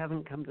that we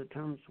haven't come to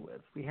terms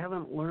with. We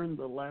haven't learned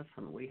the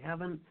lesson. We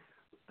haven't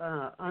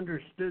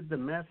understood the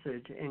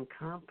message and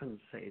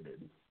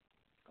compensated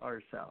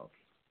ourselves.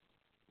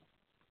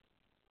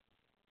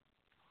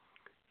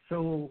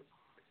 So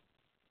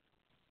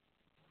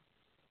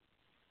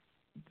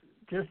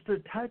just to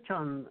touch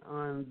on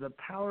the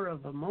power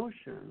of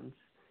emotions,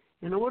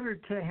 in order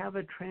to have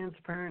a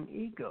transparent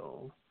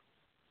ego,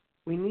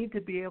 we need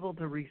to be able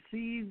to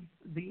receive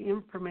the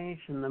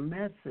information, the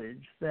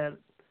message that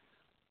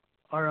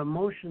our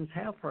emotions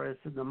have for us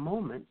in the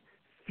moment,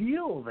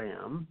 feel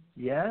them,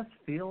 yes,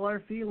 feel our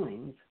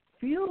feelings,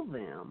 feel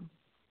them,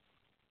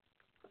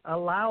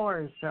 allow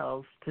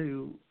ourselves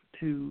to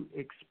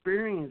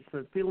experience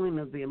the feeling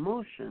of the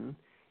emotion,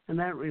 and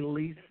that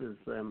releases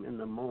them in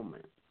the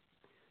moment.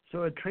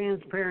 So a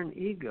transparent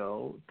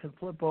ego, to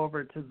flip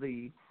over to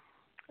the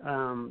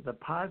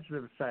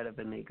positive side of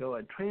an ego,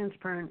 a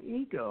transparent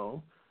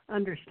ego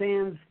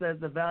understands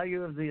that the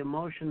value of the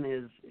emotion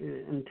is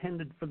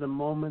intended for the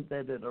moment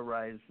that it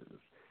arises.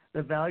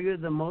 The value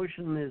of the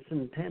emotion is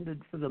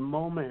intended for the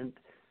moment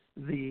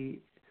the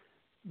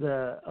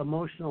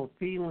emotional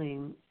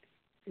feeling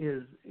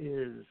is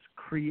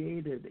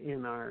created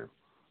in our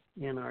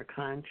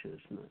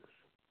consciousness.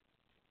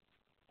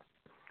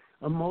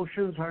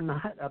 Emotions are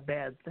not a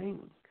bad thing.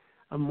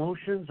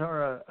 Emotions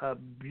are a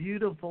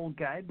beautiful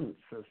guidance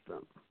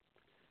system.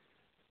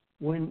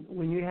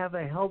 When you have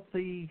a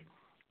healthy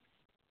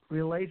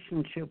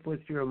relationship with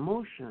your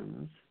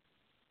emotions,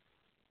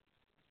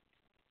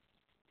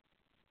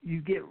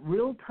 you get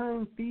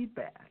real-time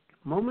feedback,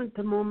 moment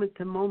to moment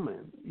to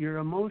moment. Your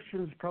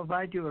emotions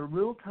provide you a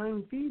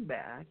real-time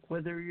feedback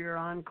whether you're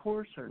on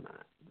course or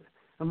not.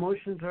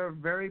 Emotions are a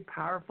very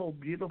powerful,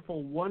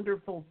 beautiful,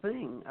 wonderful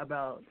thing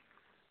about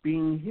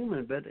being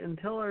human, but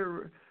until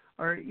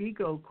our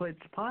ego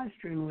quits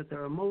posturing with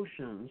our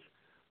emotions,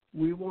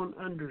 we won't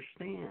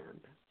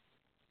understand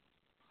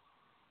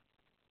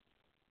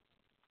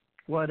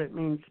what it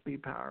means to be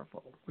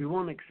powerful. We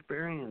won't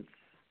experience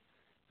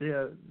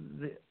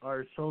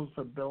our soul's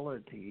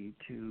ability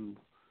to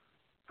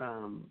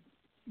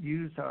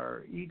use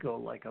our ego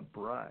like a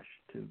brush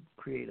to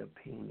create a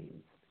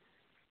painting.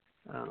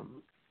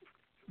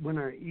 When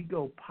our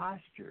ego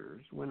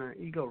postures, when our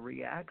ego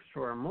reacts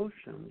to our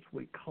emotions,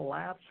 we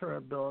collapse our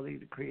ability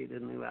to create a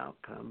new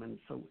outcome, and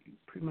so we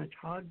pretty much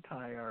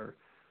hog-tie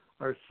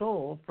our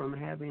soul from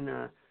having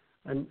a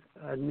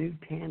new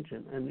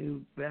tangent, a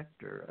new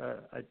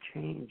vector, a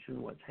change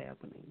in what's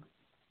happening.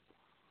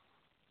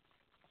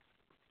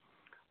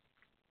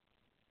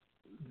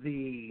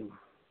 The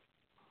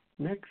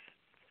next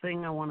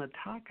thing I want to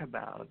talk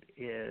about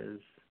is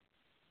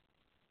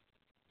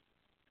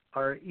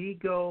our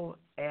ego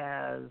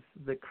as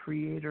the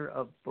creator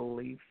of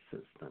belief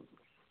systems.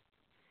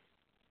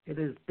 It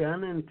is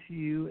done unto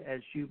you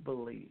as you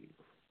believe.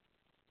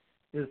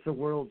 Is the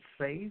world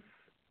safe?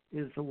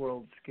 Is the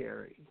world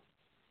scary?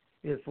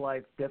 Is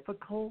life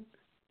difficult?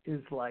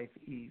 Is life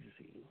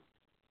easy?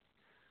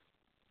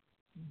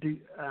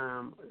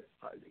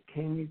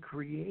 Can you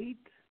create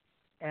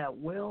at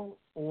will,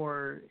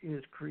 or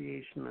is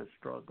creation a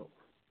struggle?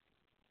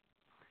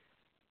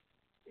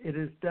 It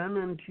is done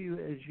unto you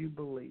as you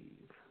believe.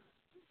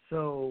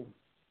 So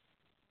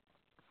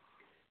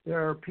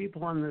there are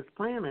people on this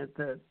planet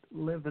that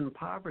live in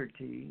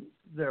poverty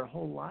their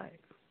whole life.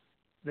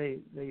 They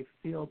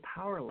feel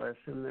powerless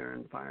in their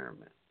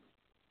environment.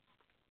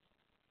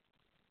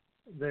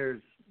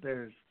 There's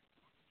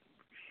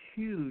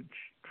huge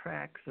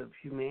tracts of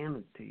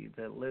humanity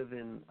that live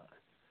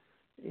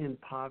in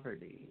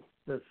poverty.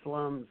 The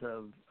slums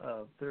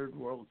of third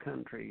world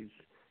countries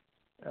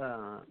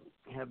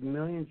have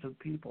millions of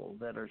people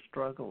that are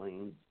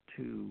struggling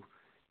to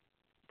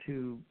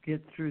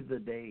get through the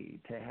day,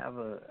 to have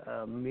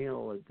a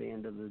meal at the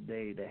end of the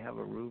day, to have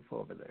a roof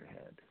over their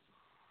head.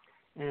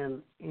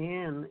 And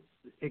in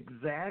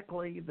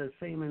exactly the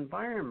same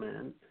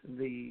environment,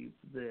 the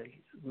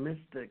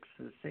mystics,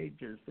 the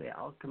sages, the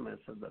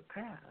alchemists of the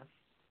past,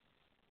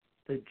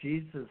 the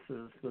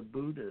Jesuses, the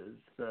Buddhas,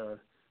 the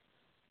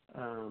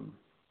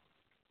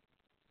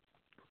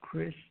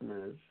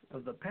Krishnas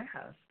of the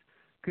past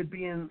could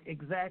be in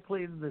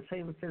exactly the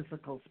same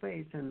physical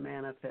space and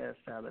manifest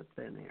out of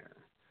thin air.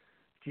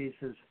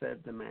 Jesus fed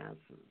the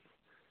masses,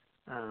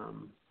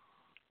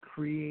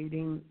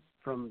 creating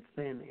from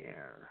thin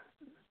air.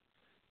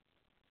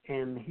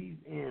 And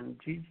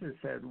Jesus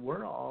said,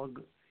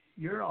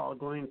 you're all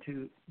going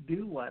to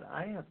do what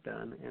I have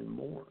done and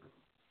more.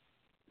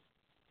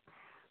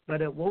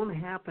 But it won't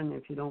happen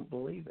if you don't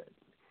believe it.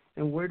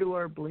 And where do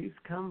our beliefs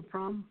come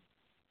from?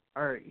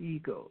 Our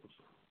egos.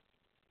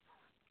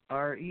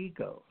 Our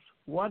egos.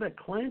 What a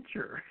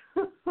clincher.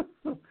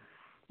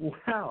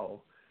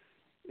 Wow.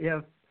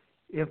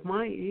 If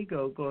my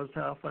ego goes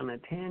off on a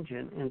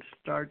tangent and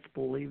starts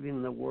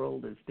believing the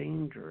world is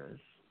dangerous,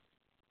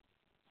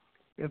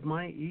 if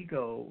my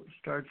ego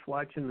starts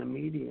watching the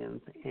media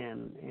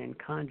and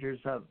conjures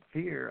up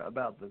fear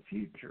about the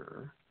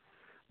future,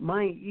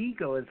 my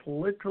ego is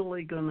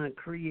literally going to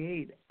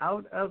create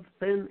out of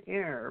thin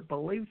air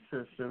belief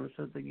systems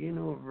that the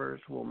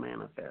universe will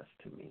manifest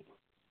to me.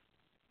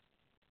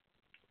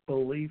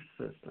 Belief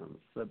systems,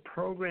 the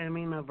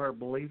programming of our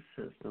belief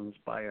systems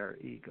by our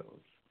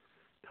egos.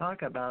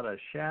 Talk about a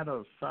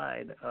shadow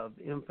side of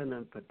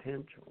infinite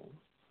potential.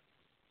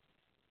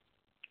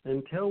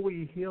 Until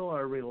we heal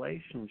our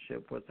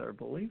relationship with our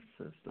belief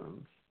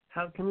systems,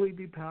 how can we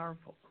be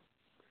powerful?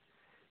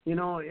 You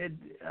know,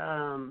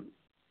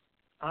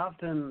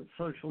 often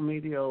social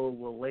media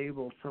will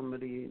label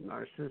somebody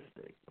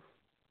narcissistic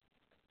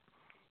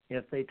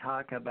if they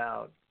talk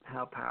about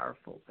how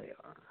powerful they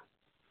are.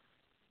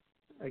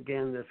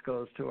 Again, this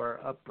goes to our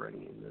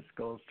upbringing. This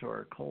goes to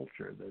our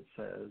culture that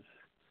says,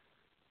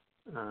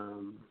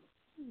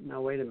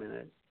 now wait a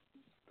minute.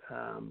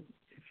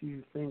 If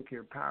you think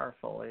you're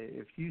powerful,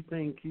 if you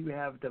think you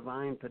have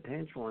divine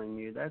potential in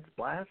you, that's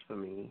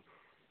blasphemy.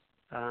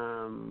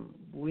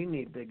 We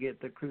need to get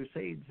the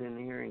Crusades in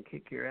here and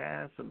kick your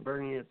ass and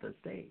burn you at the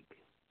stake.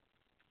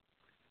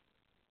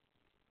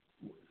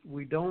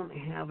 We don't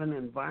have an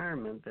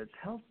environment that's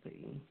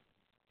healthy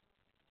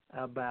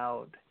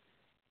about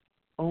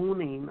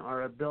owning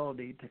our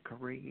ability to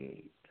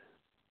create.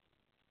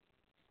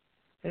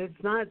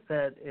 It's not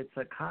that it's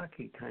a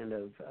cocky kind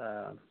of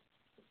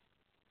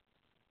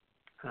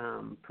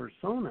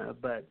persona,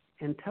 but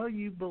until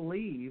you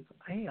believe,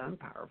 hey, I'm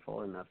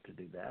powerful enough to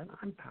do that.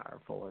 I'm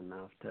powerful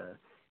enough to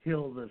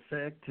heal the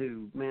sick,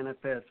 to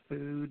manifest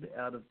food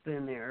out of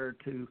thin air,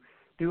 to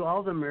do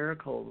all the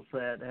miracles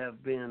that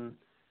have been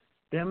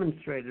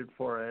demonstrated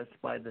for us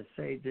by the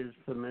sages,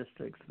 the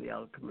mystics, the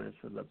alchemists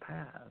of the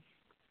past.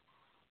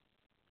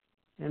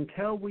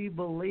 Until we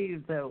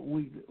believe that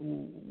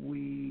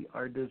we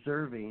are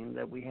deserving,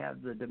 that we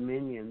have the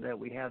dominion, that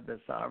we have the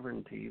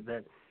sovereignty,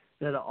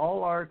 that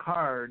all our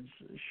cards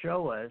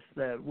show us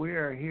that we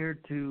are here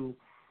to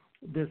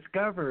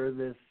discover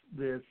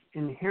this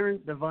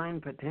inherent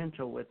divine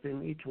potential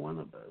within each one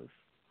of us.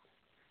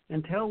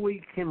 Until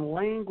we can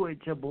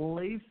language a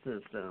belief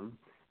system,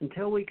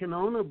 until we can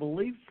own a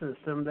belief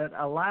system that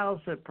allows,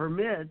 that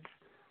permits,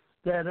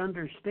 that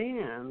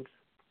understands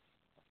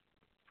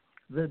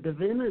the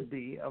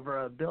divinity of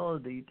our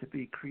ability to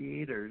be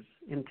creators,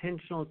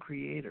 intentional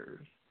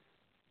creators,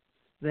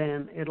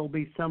 then it'll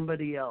be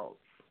somebody else.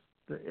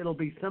 It'll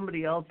be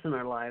somebody else in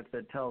our life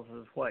that tells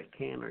us what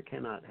can or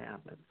cannot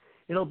happen.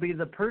 It'll be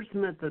the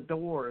person at the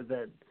door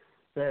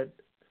that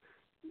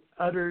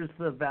utters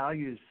the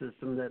value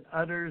system, that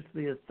utters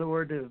the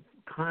authoritative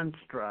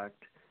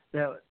construct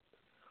that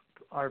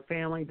our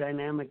family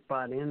dynamic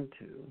bought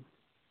into.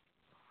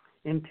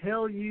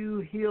 Until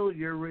you heal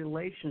your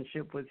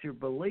relationship with your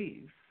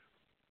beliefs,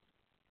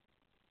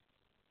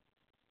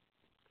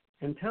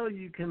 until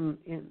you can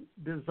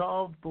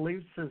dissolve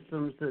belief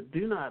systems that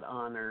do not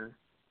honor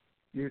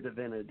your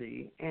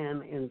divinity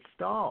and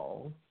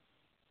install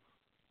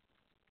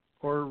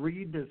or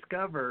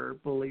rediscover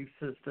belief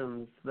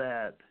systems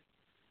that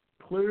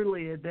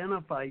clearly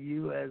identify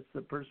you as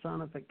the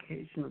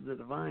personification of the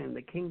divine.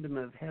 The kingdom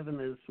of heaven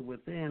is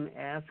within.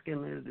 Ask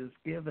and it is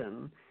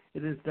given.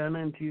 It is done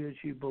unto you as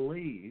you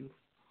believe.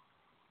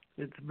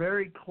 It's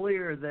very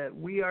clear that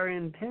we are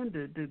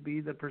intended to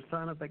be the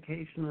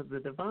personification of the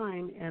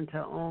divine and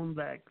to own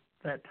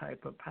that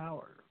type of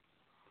power.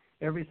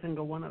 Every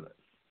single one of us.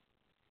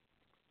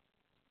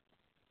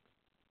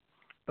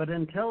 But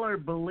until our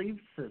belief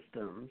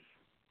systems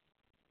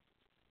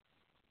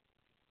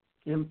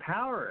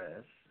empower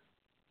us,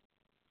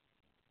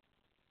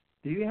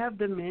 do you have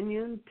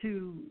dominion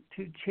to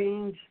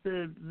change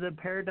the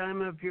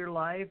paradigm of your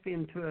life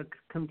into a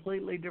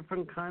completely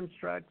different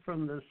construct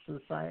from the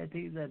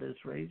society that has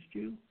raised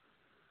you?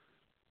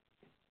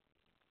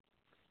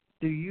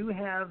 Do you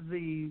have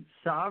the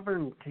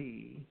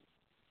sovereignty?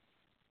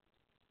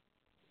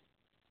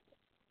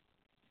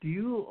 Do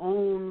you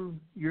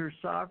own your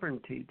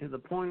sovereignty to the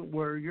point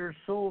where your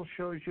soul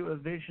shows you a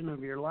vision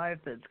of your life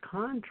that's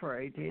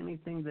contrary to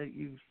anything that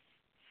you've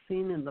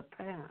seen in the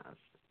past?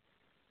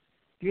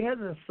 Do you have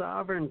the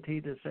sovereignty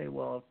to say,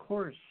 well, of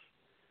course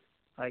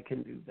I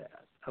can do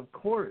that. Of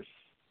course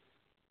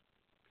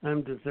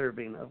I'm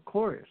deserving. Of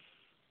course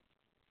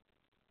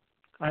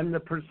I'm the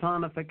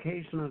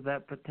personification of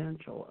that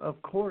potential.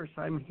 Of course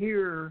I'm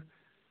here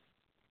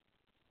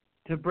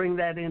to bring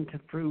that into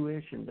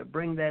fruition, to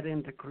bring that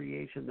into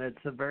creation. That's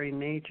the very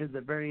nature,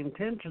 the very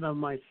intention of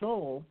my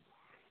soul.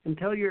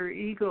 Until your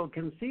ego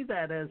can see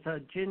that as a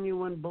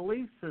genuine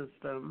belief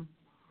system,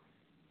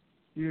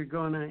 you're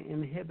going to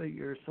inhibit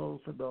your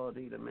soul's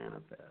ability to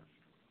manifest.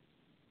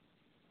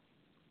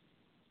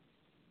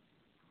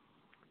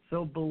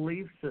 So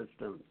belief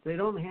systems, they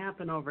don't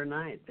happen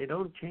overnight. They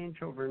don't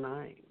change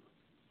overnight.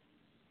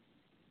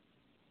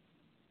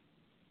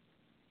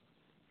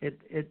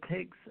 It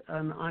takes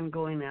an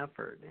ongoing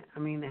effort. I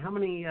mean, how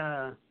many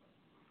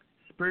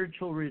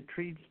spiritual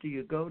retreats do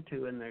you go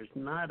to, and there's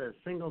not a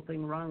single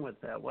thing wrong with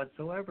that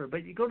whatsoever?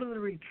 But you go to the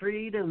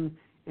retreat, and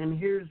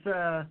here's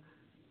a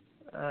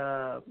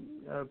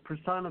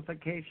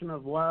personification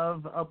of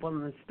love up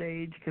on the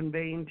stage,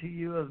 conveying to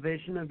you a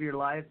vision of your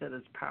life that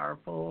is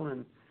powerful,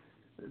 and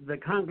the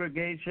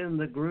congregation,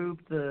 the group,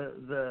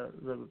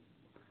 the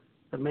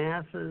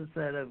masses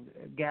that have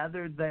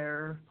gathered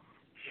there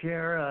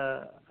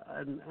share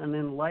an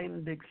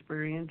enlightened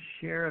experience,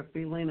 share a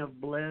feeling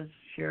of bliss,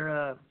 share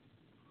a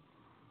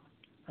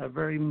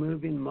very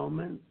moving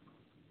moment.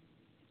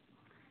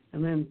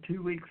 And then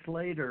 2 weeks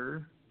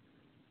later,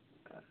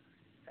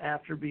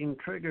 after being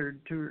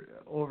triggered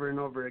over and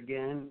over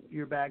again,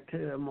 you're back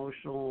to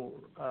emotional,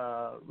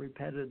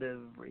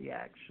 repetitive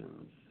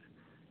reactions.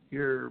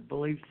 Your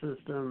belief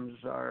systems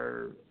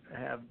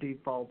have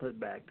defaulted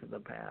back to the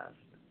past.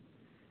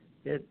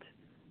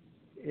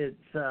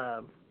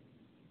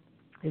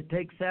 It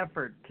takes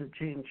effort to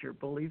change your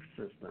belief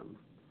system.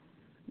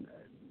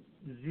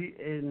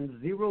 In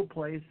zero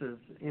places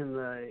in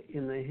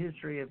the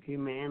history of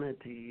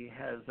humanity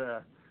has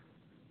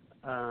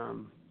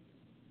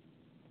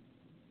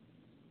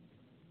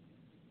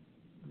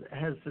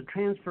the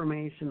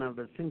transformation of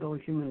a single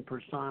human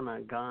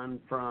persona gone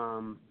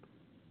from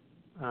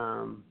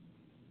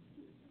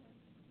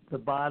the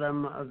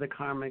bottom of the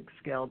karmic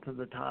scale to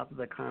the top of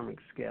the karmic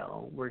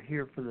scale. We're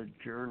here for the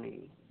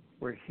journey.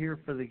 We're here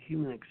for the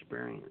human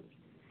experience.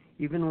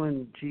 Even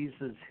when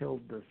Jesus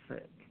healed the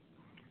sick,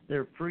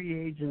 their free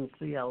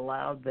agency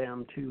allowed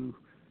them to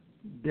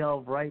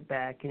delve right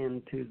back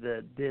into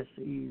the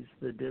dis-ease,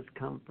 the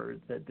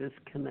discomfort that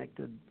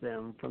disconnected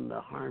them from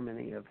the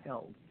harmony of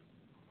health.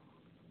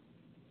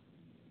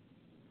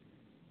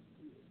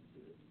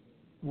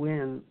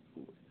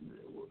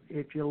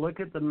 If you look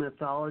at the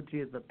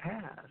mythology of the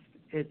past,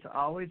 it's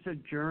always a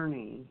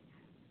journey.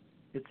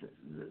 It's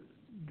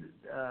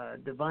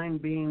divine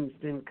beings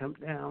didn't come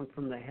down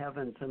from the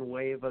heavens and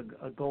wave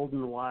a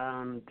golden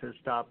wand to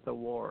stop the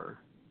war.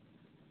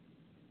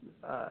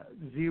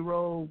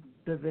 Zero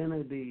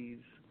divinities,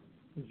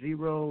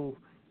 zero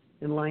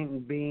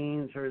enlightened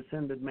beings or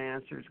ascended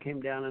masters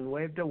came down and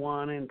waved a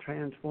wand and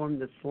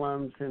transformed the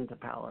slums into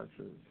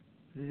palaces.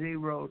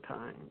 0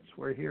 times.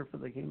 We're here for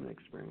the human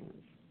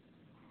experience.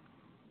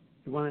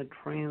 You want to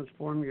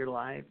transform your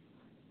life?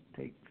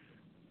 Takes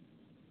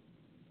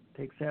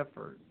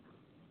effort.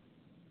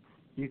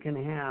 You can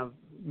have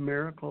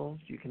miracles.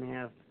 You can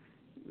have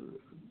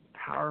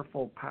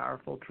powerful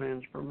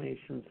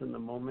transformations in the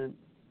moment.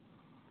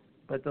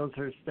 But those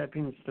are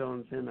stepping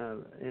stones in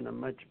a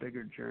much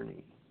bigger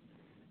journey.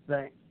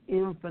 The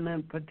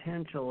infinite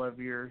potential of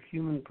your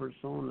human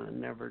persona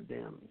never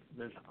dims.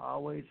 There's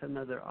always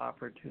another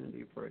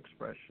opportunity for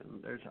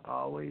expression. There's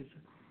always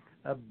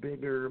a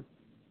bigger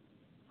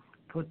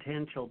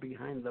potential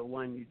behind the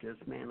one you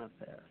just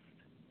manifest.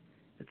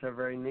 It's our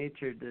very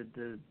nature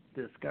to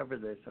discover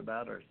this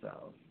about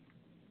ourselves.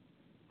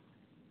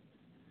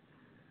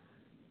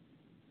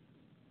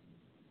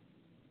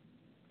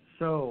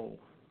 So,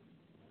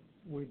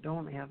 we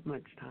don't have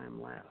much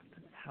time left.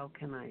 How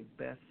can I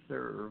best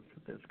serve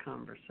this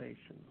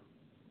conversation?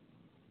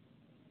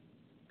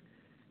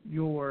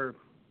 Your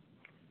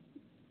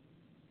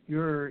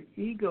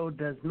ego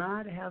does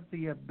not have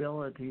the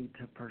ability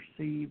to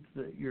perceive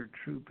your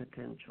true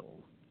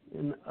potential.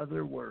 In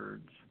other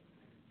words,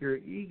 your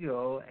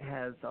ego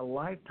has a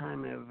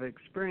lifetime of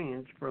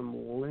experience from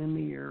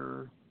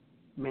linear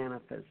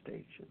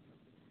manifestation.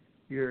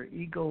 Your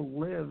ego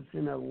lives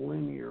in a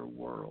linear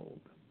world.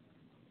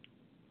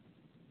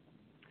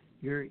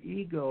 Your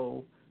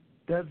ego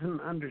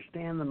doesn't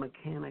understand the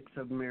mechanics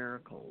of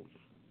miracles.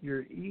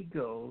 Your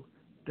ego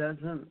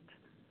doesn't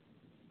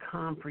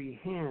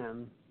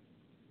comprehend.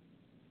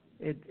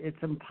 It's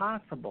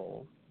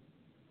impossible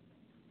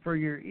for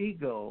your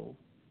ego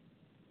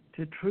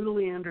to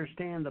truly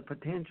understand the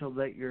potential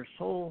that your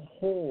soul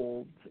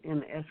holds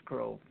in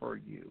escrow for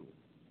you.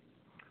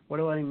 What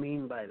do I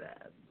mean by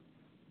that?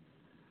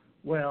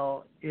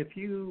 Well, if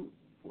you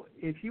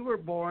were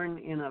born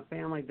in a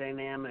family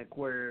dynamic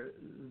where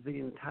the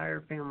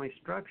entire family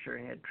structure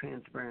had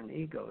transparent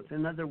egos,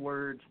 in other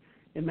words,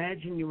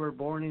 imagine you were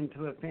born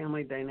into a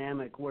family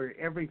dynamic where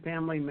every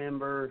family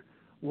member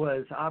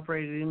was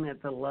operating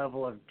at the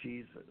level of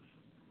Jesus.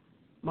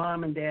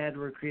 Mom and dad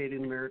were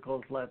creating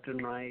miracles left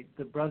and right.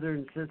 The brother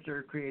and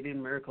sister creating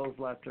miracles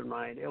left and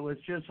right. It was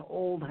just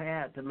old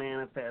hat to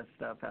manifest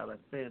stuff out of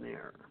thin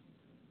air.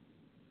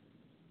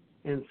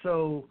 And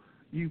so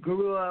you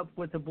grew up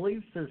with a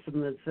belief system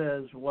that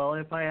says, well,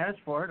 if I ask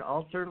for it,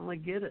 I'll certainly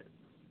get it.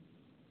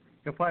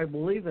 If I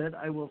believe it,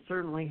 I will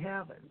certainly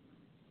have it.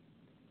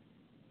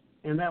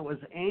 And that was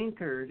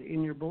anchored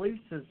in your belief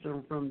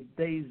system from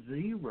day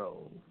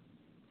 0.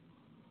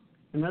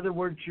 In other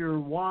words, your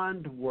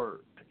wand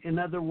worked. In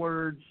other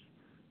words,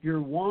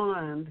 your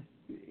wand,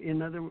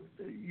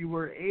 you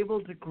were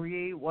able to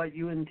create what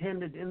you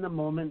intended in the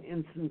moment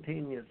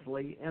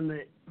instantaneously, and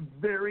the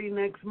very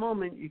next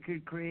moment you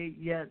could create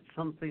yet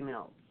something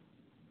else.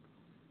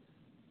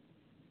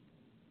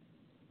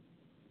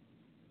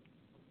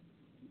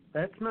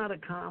 That's not a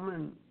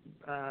common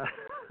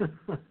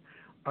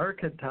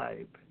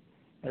archetype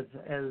as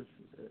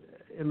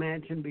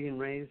imagine being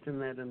raised in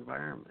that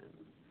environment.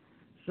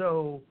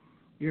 So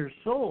your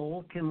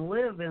soul can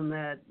live in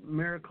that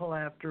miracle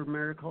after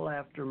miracle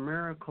after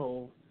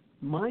miracle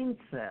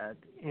mindset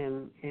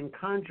and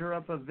conjure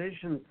up a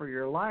vision for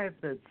your life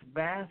that's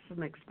vast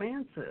and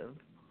expansive,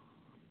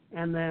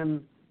 and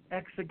then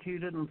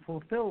execute it and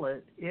fulfill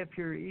it if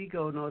your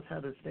ego knows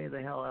how to stay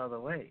the hell out of the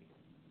way.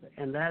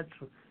 And that's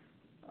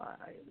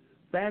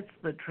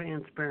the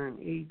transparent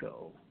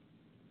ego.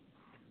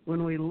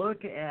 When we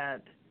look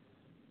at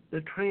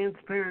the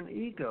transparent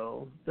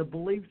ego, the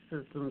belief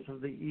systems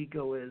of the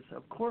ego is,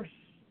 of course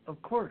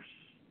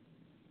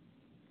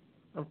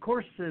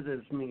it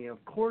is me.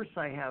 Of course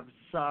I have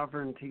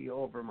sovereignty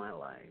over my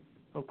life.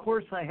 Of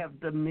course I have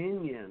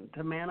dominion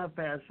to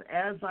manifest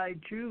as I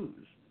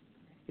choose.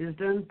 It is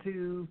done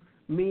to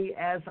me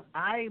as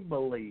I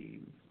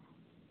believe.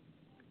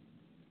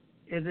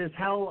 It is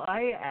how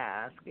I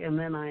ask, and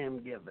then I am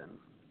given.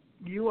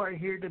 You are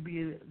here to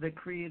be the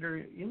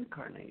creator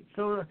incarnate.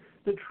 So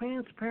the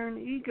transparent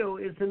ego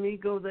is an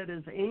ego that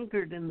is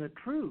anchored in the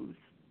truth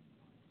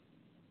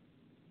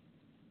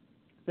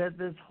that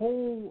this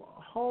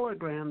whole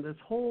hologram, this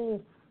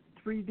whole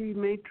 3D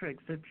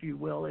matrix, if you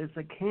will, is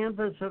a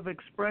canvas of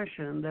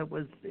expression that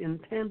was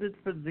intended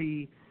for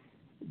the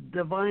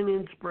divine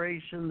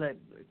inspiration that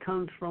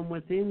comes from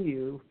within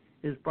you,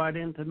 is brought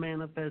into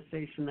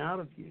manifestation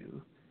out of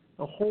you.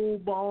 A whole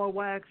ball of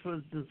wax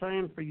was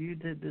designed for you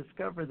to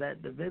discover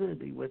that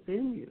divinity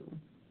within you.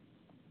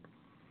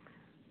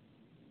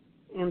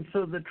 And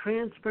so the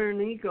transparent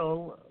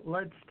ego,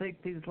 let's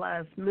take these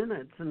last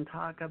minutes and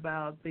talk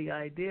about the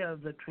idea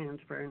of the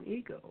transparent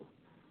ego.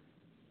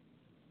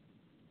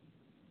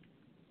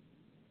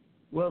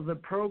 Well, the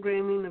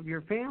programming of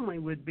your family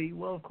would be,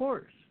 well, of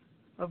course.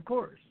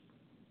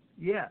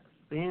 Yes.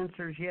 The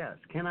answer is yes.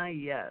 Can I?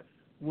 Yes.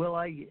 Will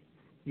I?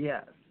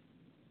 Yes.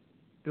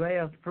 Do I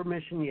have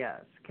permission?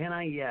 Yes. Can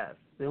I? Yes.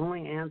 The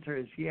only answer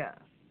is yes,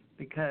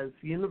 because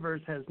the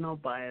universe has no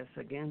bias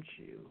against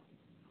you.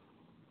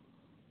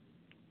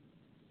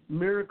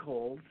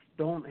 Miracles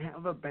don't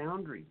have a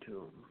boundary to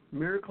them.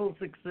 Miracles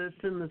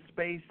exist in the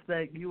space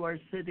that you are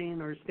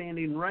sitting or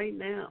standing right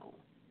now.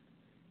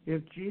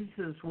 If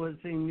Jesus was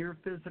in your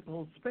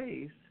physical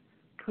space,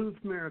 poof,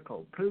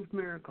 miracle, poof,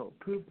 miracle,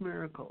 poof,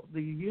 miracle.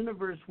 The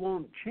universe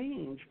won't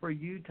change for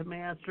you to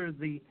master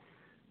the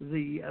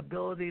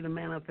ability to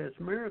manifest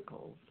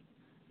miracles.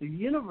 The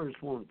universe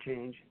won't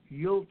change.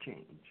 You'll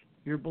change.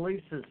 Your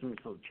belief systems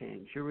will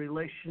change. Your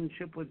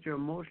relationship with your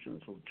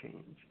emotions will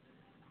change.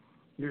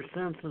 Your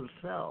sense of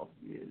self,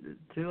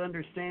 to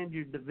understand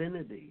your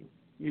divinity,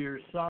 your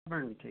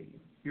sovereignty,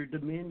 your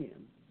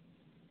dominion.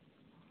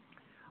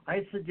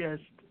 I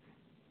suggest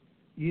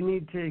you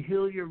need to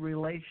heal your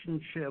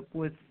relationship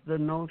with the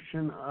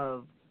notion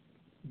of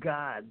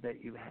God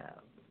that you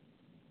have.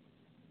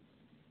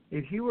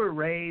 If you were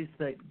raised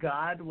that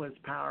God was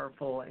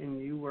powerful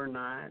and you were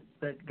not,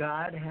 that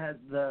God had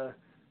the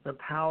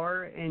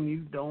power and you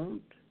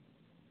don't,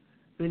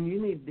 then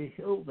you need to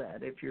heal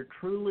that. If you're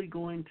truly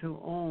going to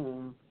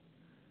own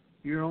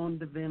your own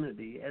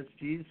divinity, as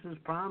Jesus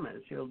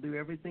promised, you'll do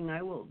everything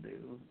I will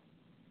do.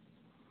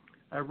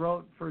 I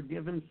wrote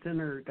Forgiven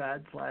Sinner,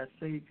 God's Last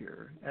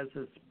Savior as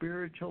a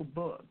spiritual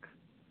book.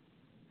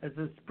 As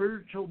a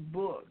spiritual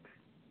book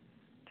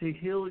to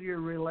heal your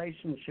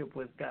relationship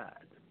with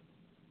God.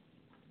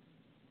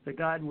 The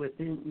God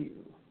within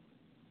you.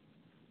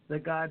 The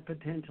God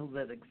potential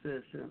that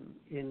exists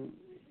in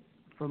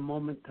from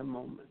moment to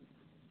moment.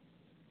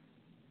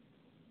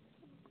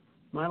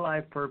 My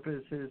life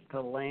purpose is to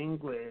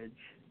language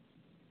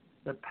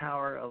the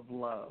power of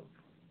love.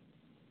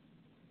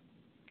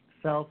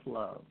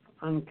 Self-love.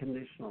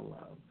 Unconditional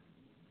love.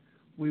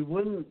 We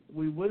wouldn't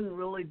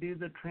really do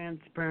the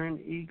transparent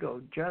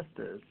ego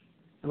justice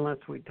unless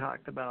we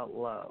talked about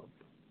love.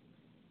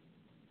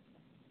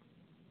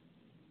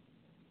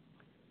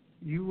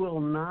 You will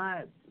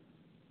not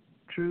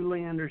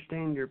truly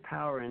understand your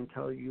power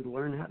until you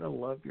learn how to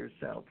love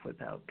yourself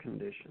without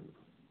condition.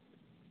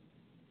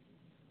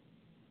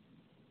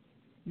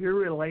 Your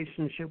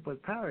relationship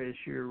with power is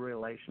your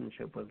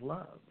relationship with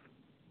love.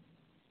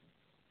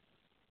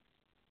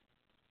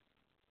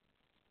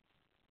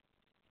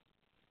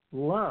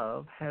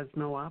 Love has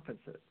no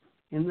opposite.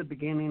 In the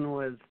beginning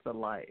was the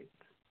light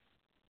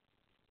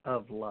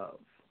of love.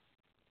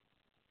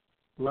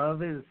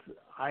 Love is,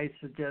 I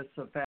suggest,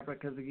 the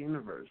fabric of the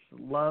universe.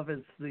 Love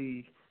is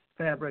the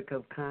fabric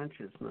of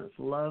consciousness.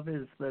 Love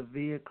is the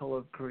vehicle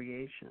of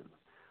creation.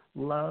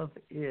 Love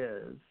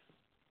is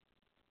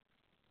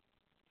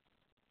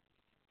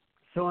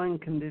so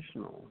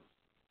unconditional.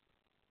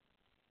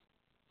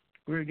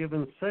 We're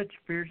given such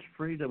fierce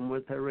freedom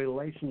with our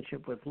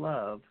relationship with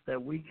love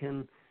that we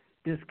can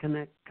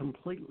disconnect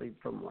completely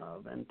from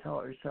love and tell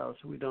ourselves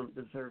we don't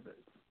deserve it.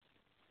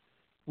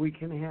 We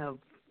can have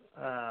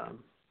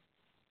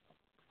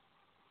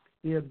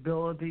the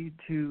ability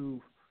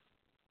to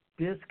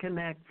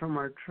disconnect from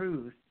our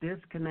truth,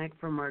 disconnect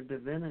from our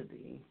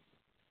divinity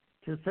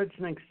to such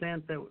an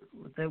extent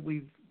that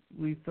we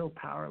feel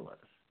powerless.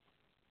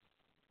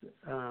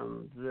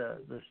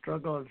 The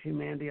struggle of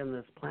humanity on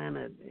this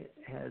planet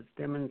has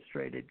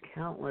demonstrated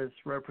countless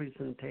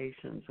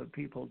representations of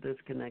people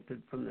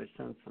disconnected from their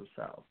sense of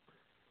self,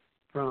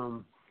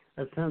 from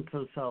a sense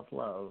of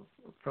self-love,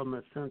 from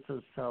a sense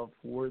of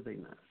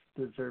self-worthiness,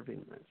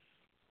 deservingness.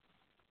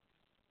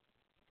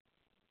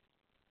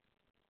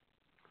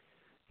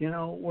 You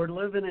know, we're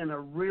living in a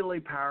really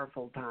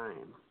powerful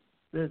time.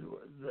 The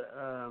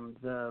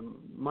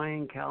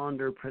Mayan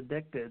calendar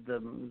predicted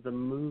the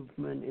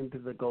movement into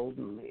the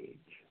golden age.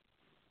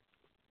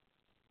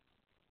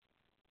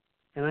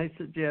 And I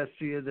suggest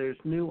to you there's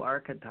new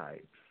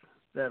archetypes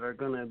that are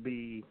going to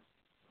be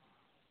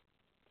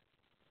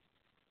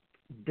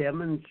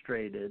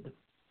demonstrated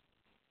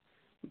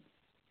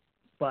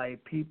by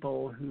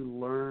people who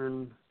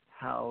learn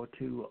how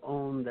to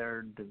own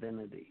their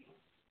divinity.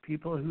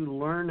 People who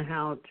learn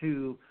how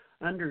to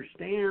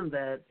understand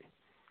that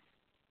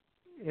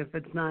if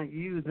it's not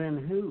you, then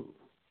who?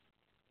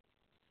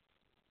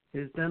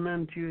 It is done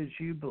unto you as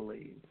you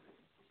believe.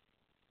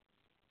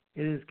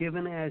 It is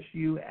given as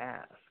you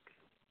ask.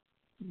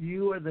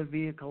 You are the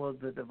vehicle of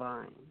the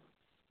divine.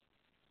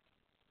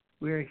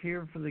 We are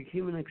here for the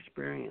human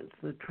experience.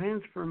 The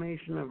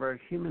transformation of our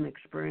human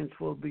experience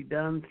will be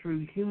done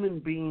through human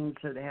beings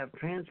that have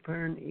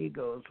transparent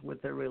egos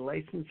with their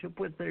relationship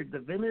with their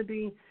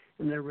divinity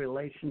and their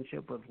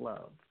relationship with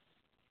love.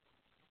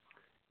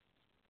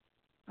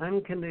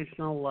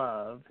 Unconditional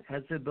love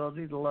has the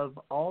ability to love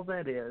all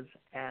that is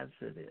as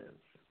it is.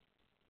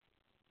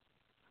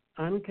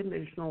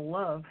 Unconditional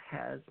love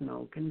has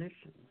no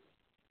condition.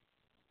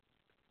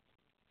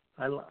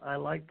 I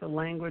like the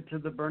language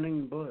of the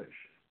burning bush.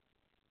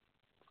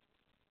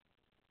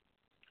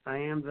 I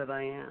am that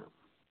I am,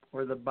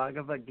 or the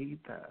Bhagavad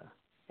Gita,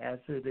 as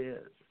it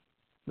is.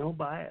 No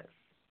bias.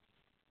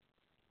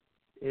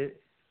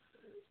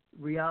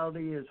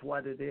 Reality is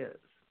what it is.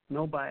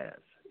 No bias.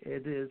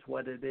 It is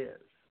what it is.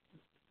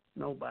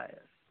 No bias.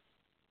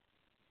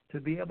 To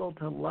be able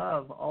to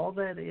love all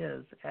that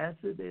is as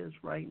it is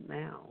right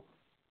now.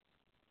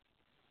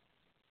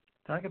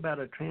 Talk about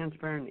a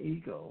transparent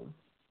ego.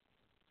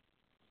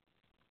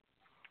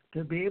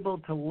 To be able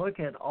to look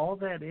at all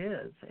that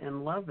is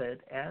and love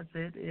it as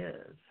it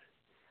is.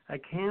 A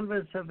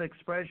canvas of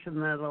expression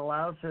that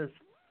allows us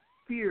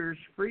fierce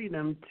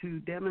freedom to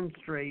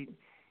demonstrate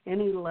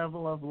any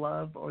level of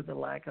love or the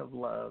lack of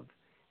love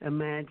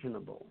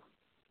imaginable.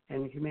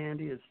 And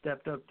humanity has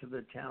stepped up to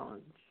the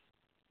challenge.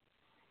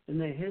 In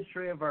the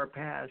history of our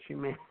past,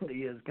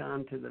 humanity has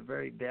gone to the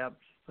very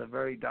depths, the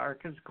very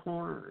darkest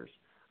corners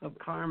of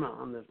karma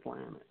on this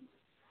planet.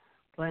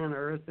 Planet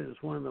Earth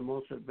is one of the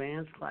most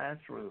advanced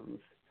classrooms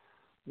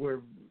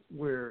where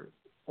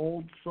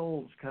old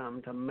souls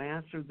come to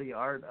master the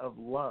art of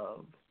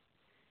love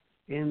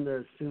in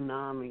the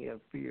tsunami of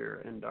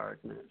fear and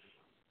darkness.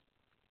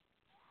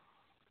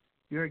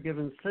 You're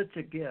given such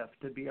a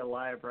gift to be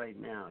alive right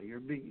now.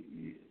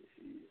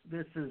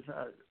 This is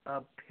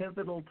a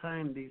pivotal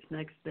time. These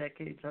next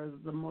decades are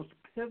the most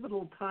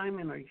pivotal time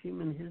in our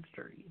human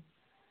history.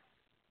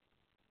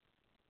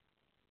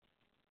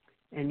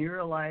 And you're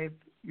alive,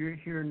 you're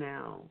here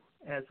now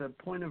as a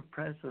point of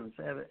presence,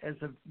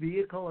 as a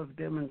vehicle of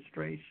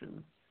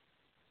demonstration,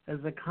 as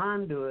a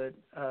conduit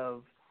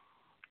of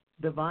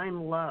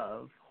divine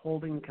love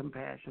holding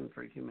compassion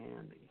for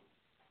humanity.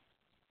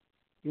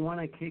 You want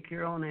to kick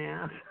your own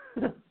ass?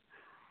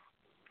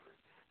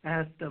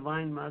 Ask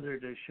Divine Mother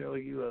to show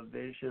you a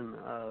vision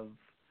of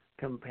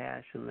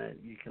compassion that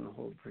you can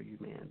hold for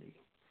humanity.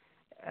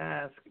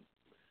 Ask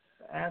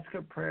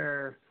a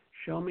prayer,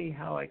 show me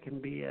how I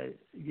can be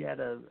yet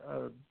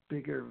a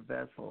bigger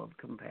vessel of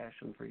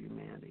compassion for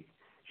humanity.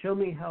 Show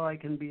me how I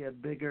can be a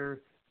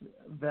bigger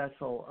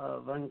vessel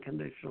of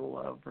unconditional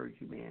love for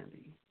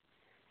humanity.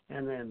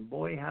 And then,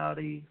 boy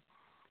howdy,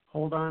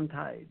 hold on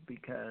tight,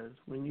 because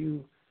when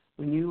you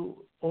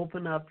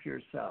open up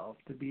yourself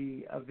to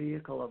be a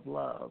vehicle of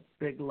love,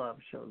 big love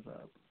shows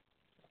up.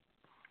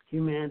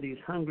 Humanity's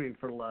hungry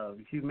for love.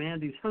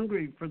 Humanity's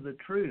hungry for the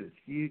truth.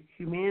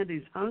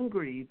 Humanity's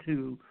hungry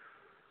to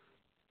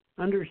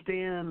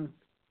understand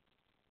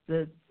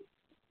that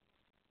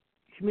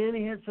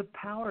humanity has the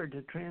power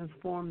to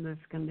transform this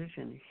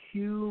condition.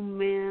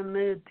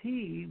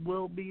 Humanity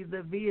will be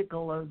the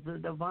vehicle of the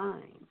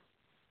divine.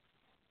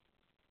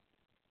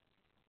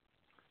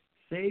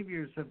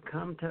 Saviors have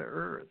come to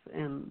earth,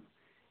 and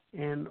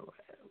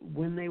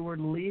when they were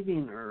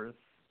leaving earth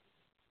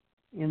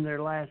in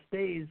their last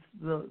days,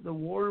 the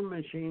war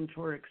machines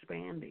were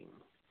expanding.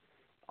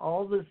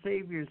 All the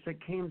saviors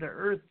that came to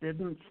earth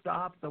didn't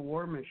stop the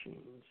war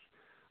machines.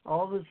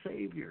 All the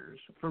saviors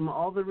from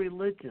all the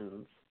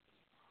religions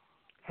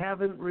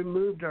haven't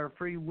removed our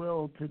free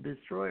will to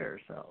destroy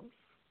ourselves.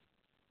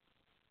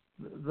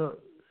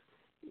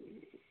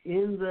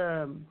 In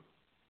the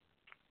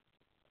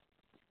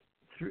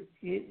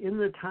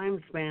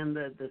time span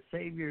that the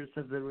saviors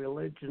of the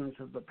religions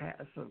of the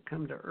past have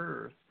come to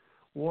earth,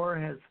 war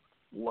has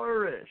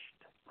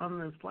flourished on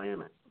this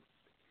planet.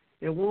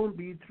 It won't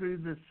be through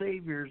the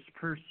saviors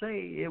per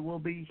se. It will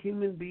be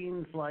human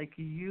beings like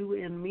you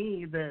and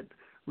me that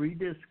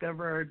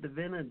rediscover our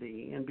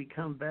divinity and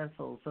become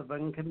vessels of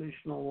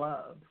unconditional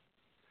love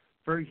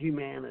for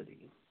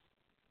humanity.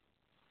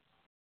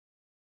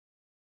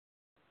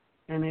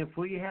 And if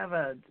we have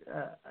a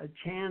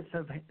chance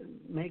of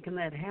making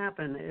that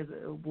happen, it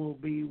will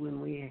be when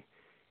we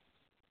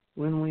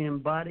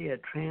embody a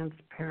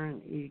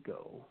transparent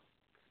ego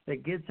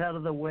that gets out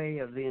of the way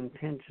of the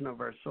intention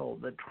of our soul,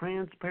 the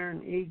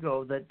transparent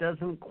ego that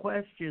doesn't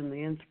question the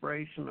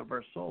inspiration of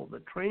our soul,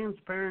 the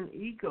transparent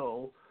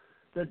ego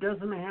that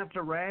doesn't have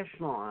to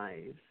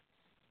rationalize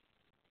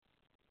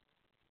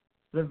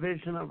the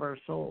vision of our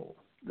soul,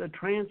 the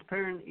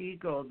transparent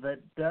ego that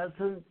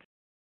doesn't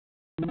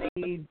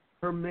need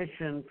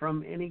permission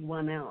from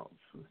anyone else.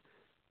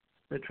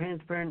 The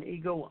transparent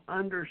ego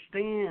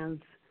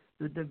understands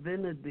the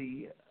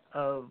divinity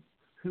of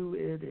who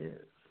it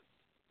is.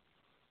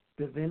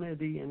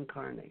 Divinity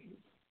incarnate.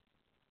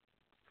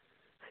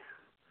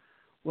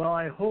 Well,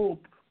 I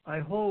hope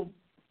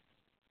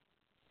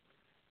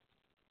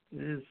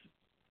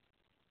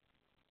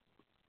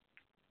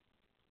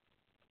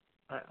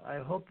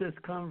this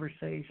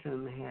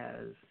conversation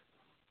has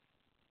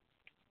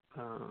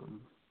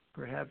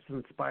perhaps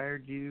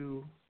inspired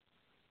you,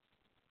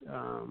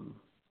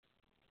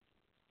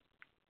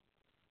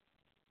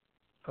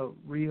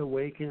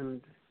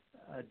 reawakened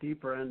a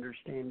deeper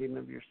understanding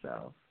of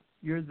yourself.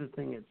 You're the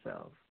thing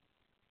itself.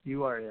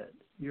 You are it.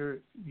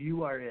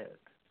 You are it.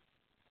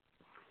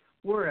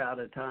 We're out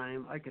of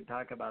time. I could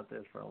talk about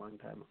this for a long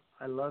time.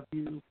 I love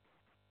you.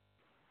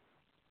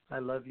 I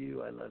love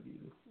you. I love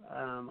you.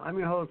 I'm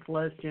your host,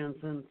 Les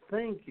Jensen.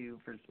 Thank you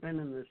for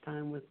spending this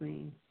time with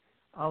me.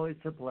 Always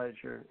a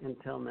pleasure.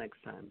 Until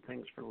next time,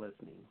 thanks for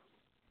listening.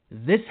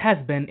 This has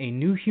been a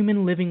New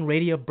Human Living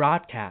radio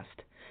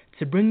broadcast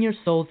to bring your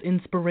soul's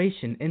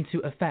inspiration into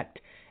effect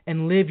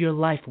and live your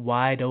life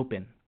wide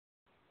open.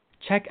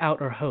 Check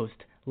out our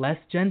host, Les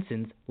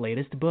Jensen's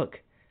latest book,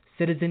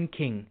 Citizen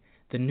King,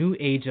 The New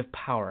Age of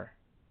Power,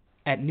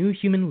 at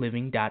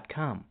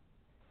newhumanliving.com.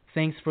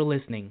 Thanks for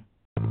listening.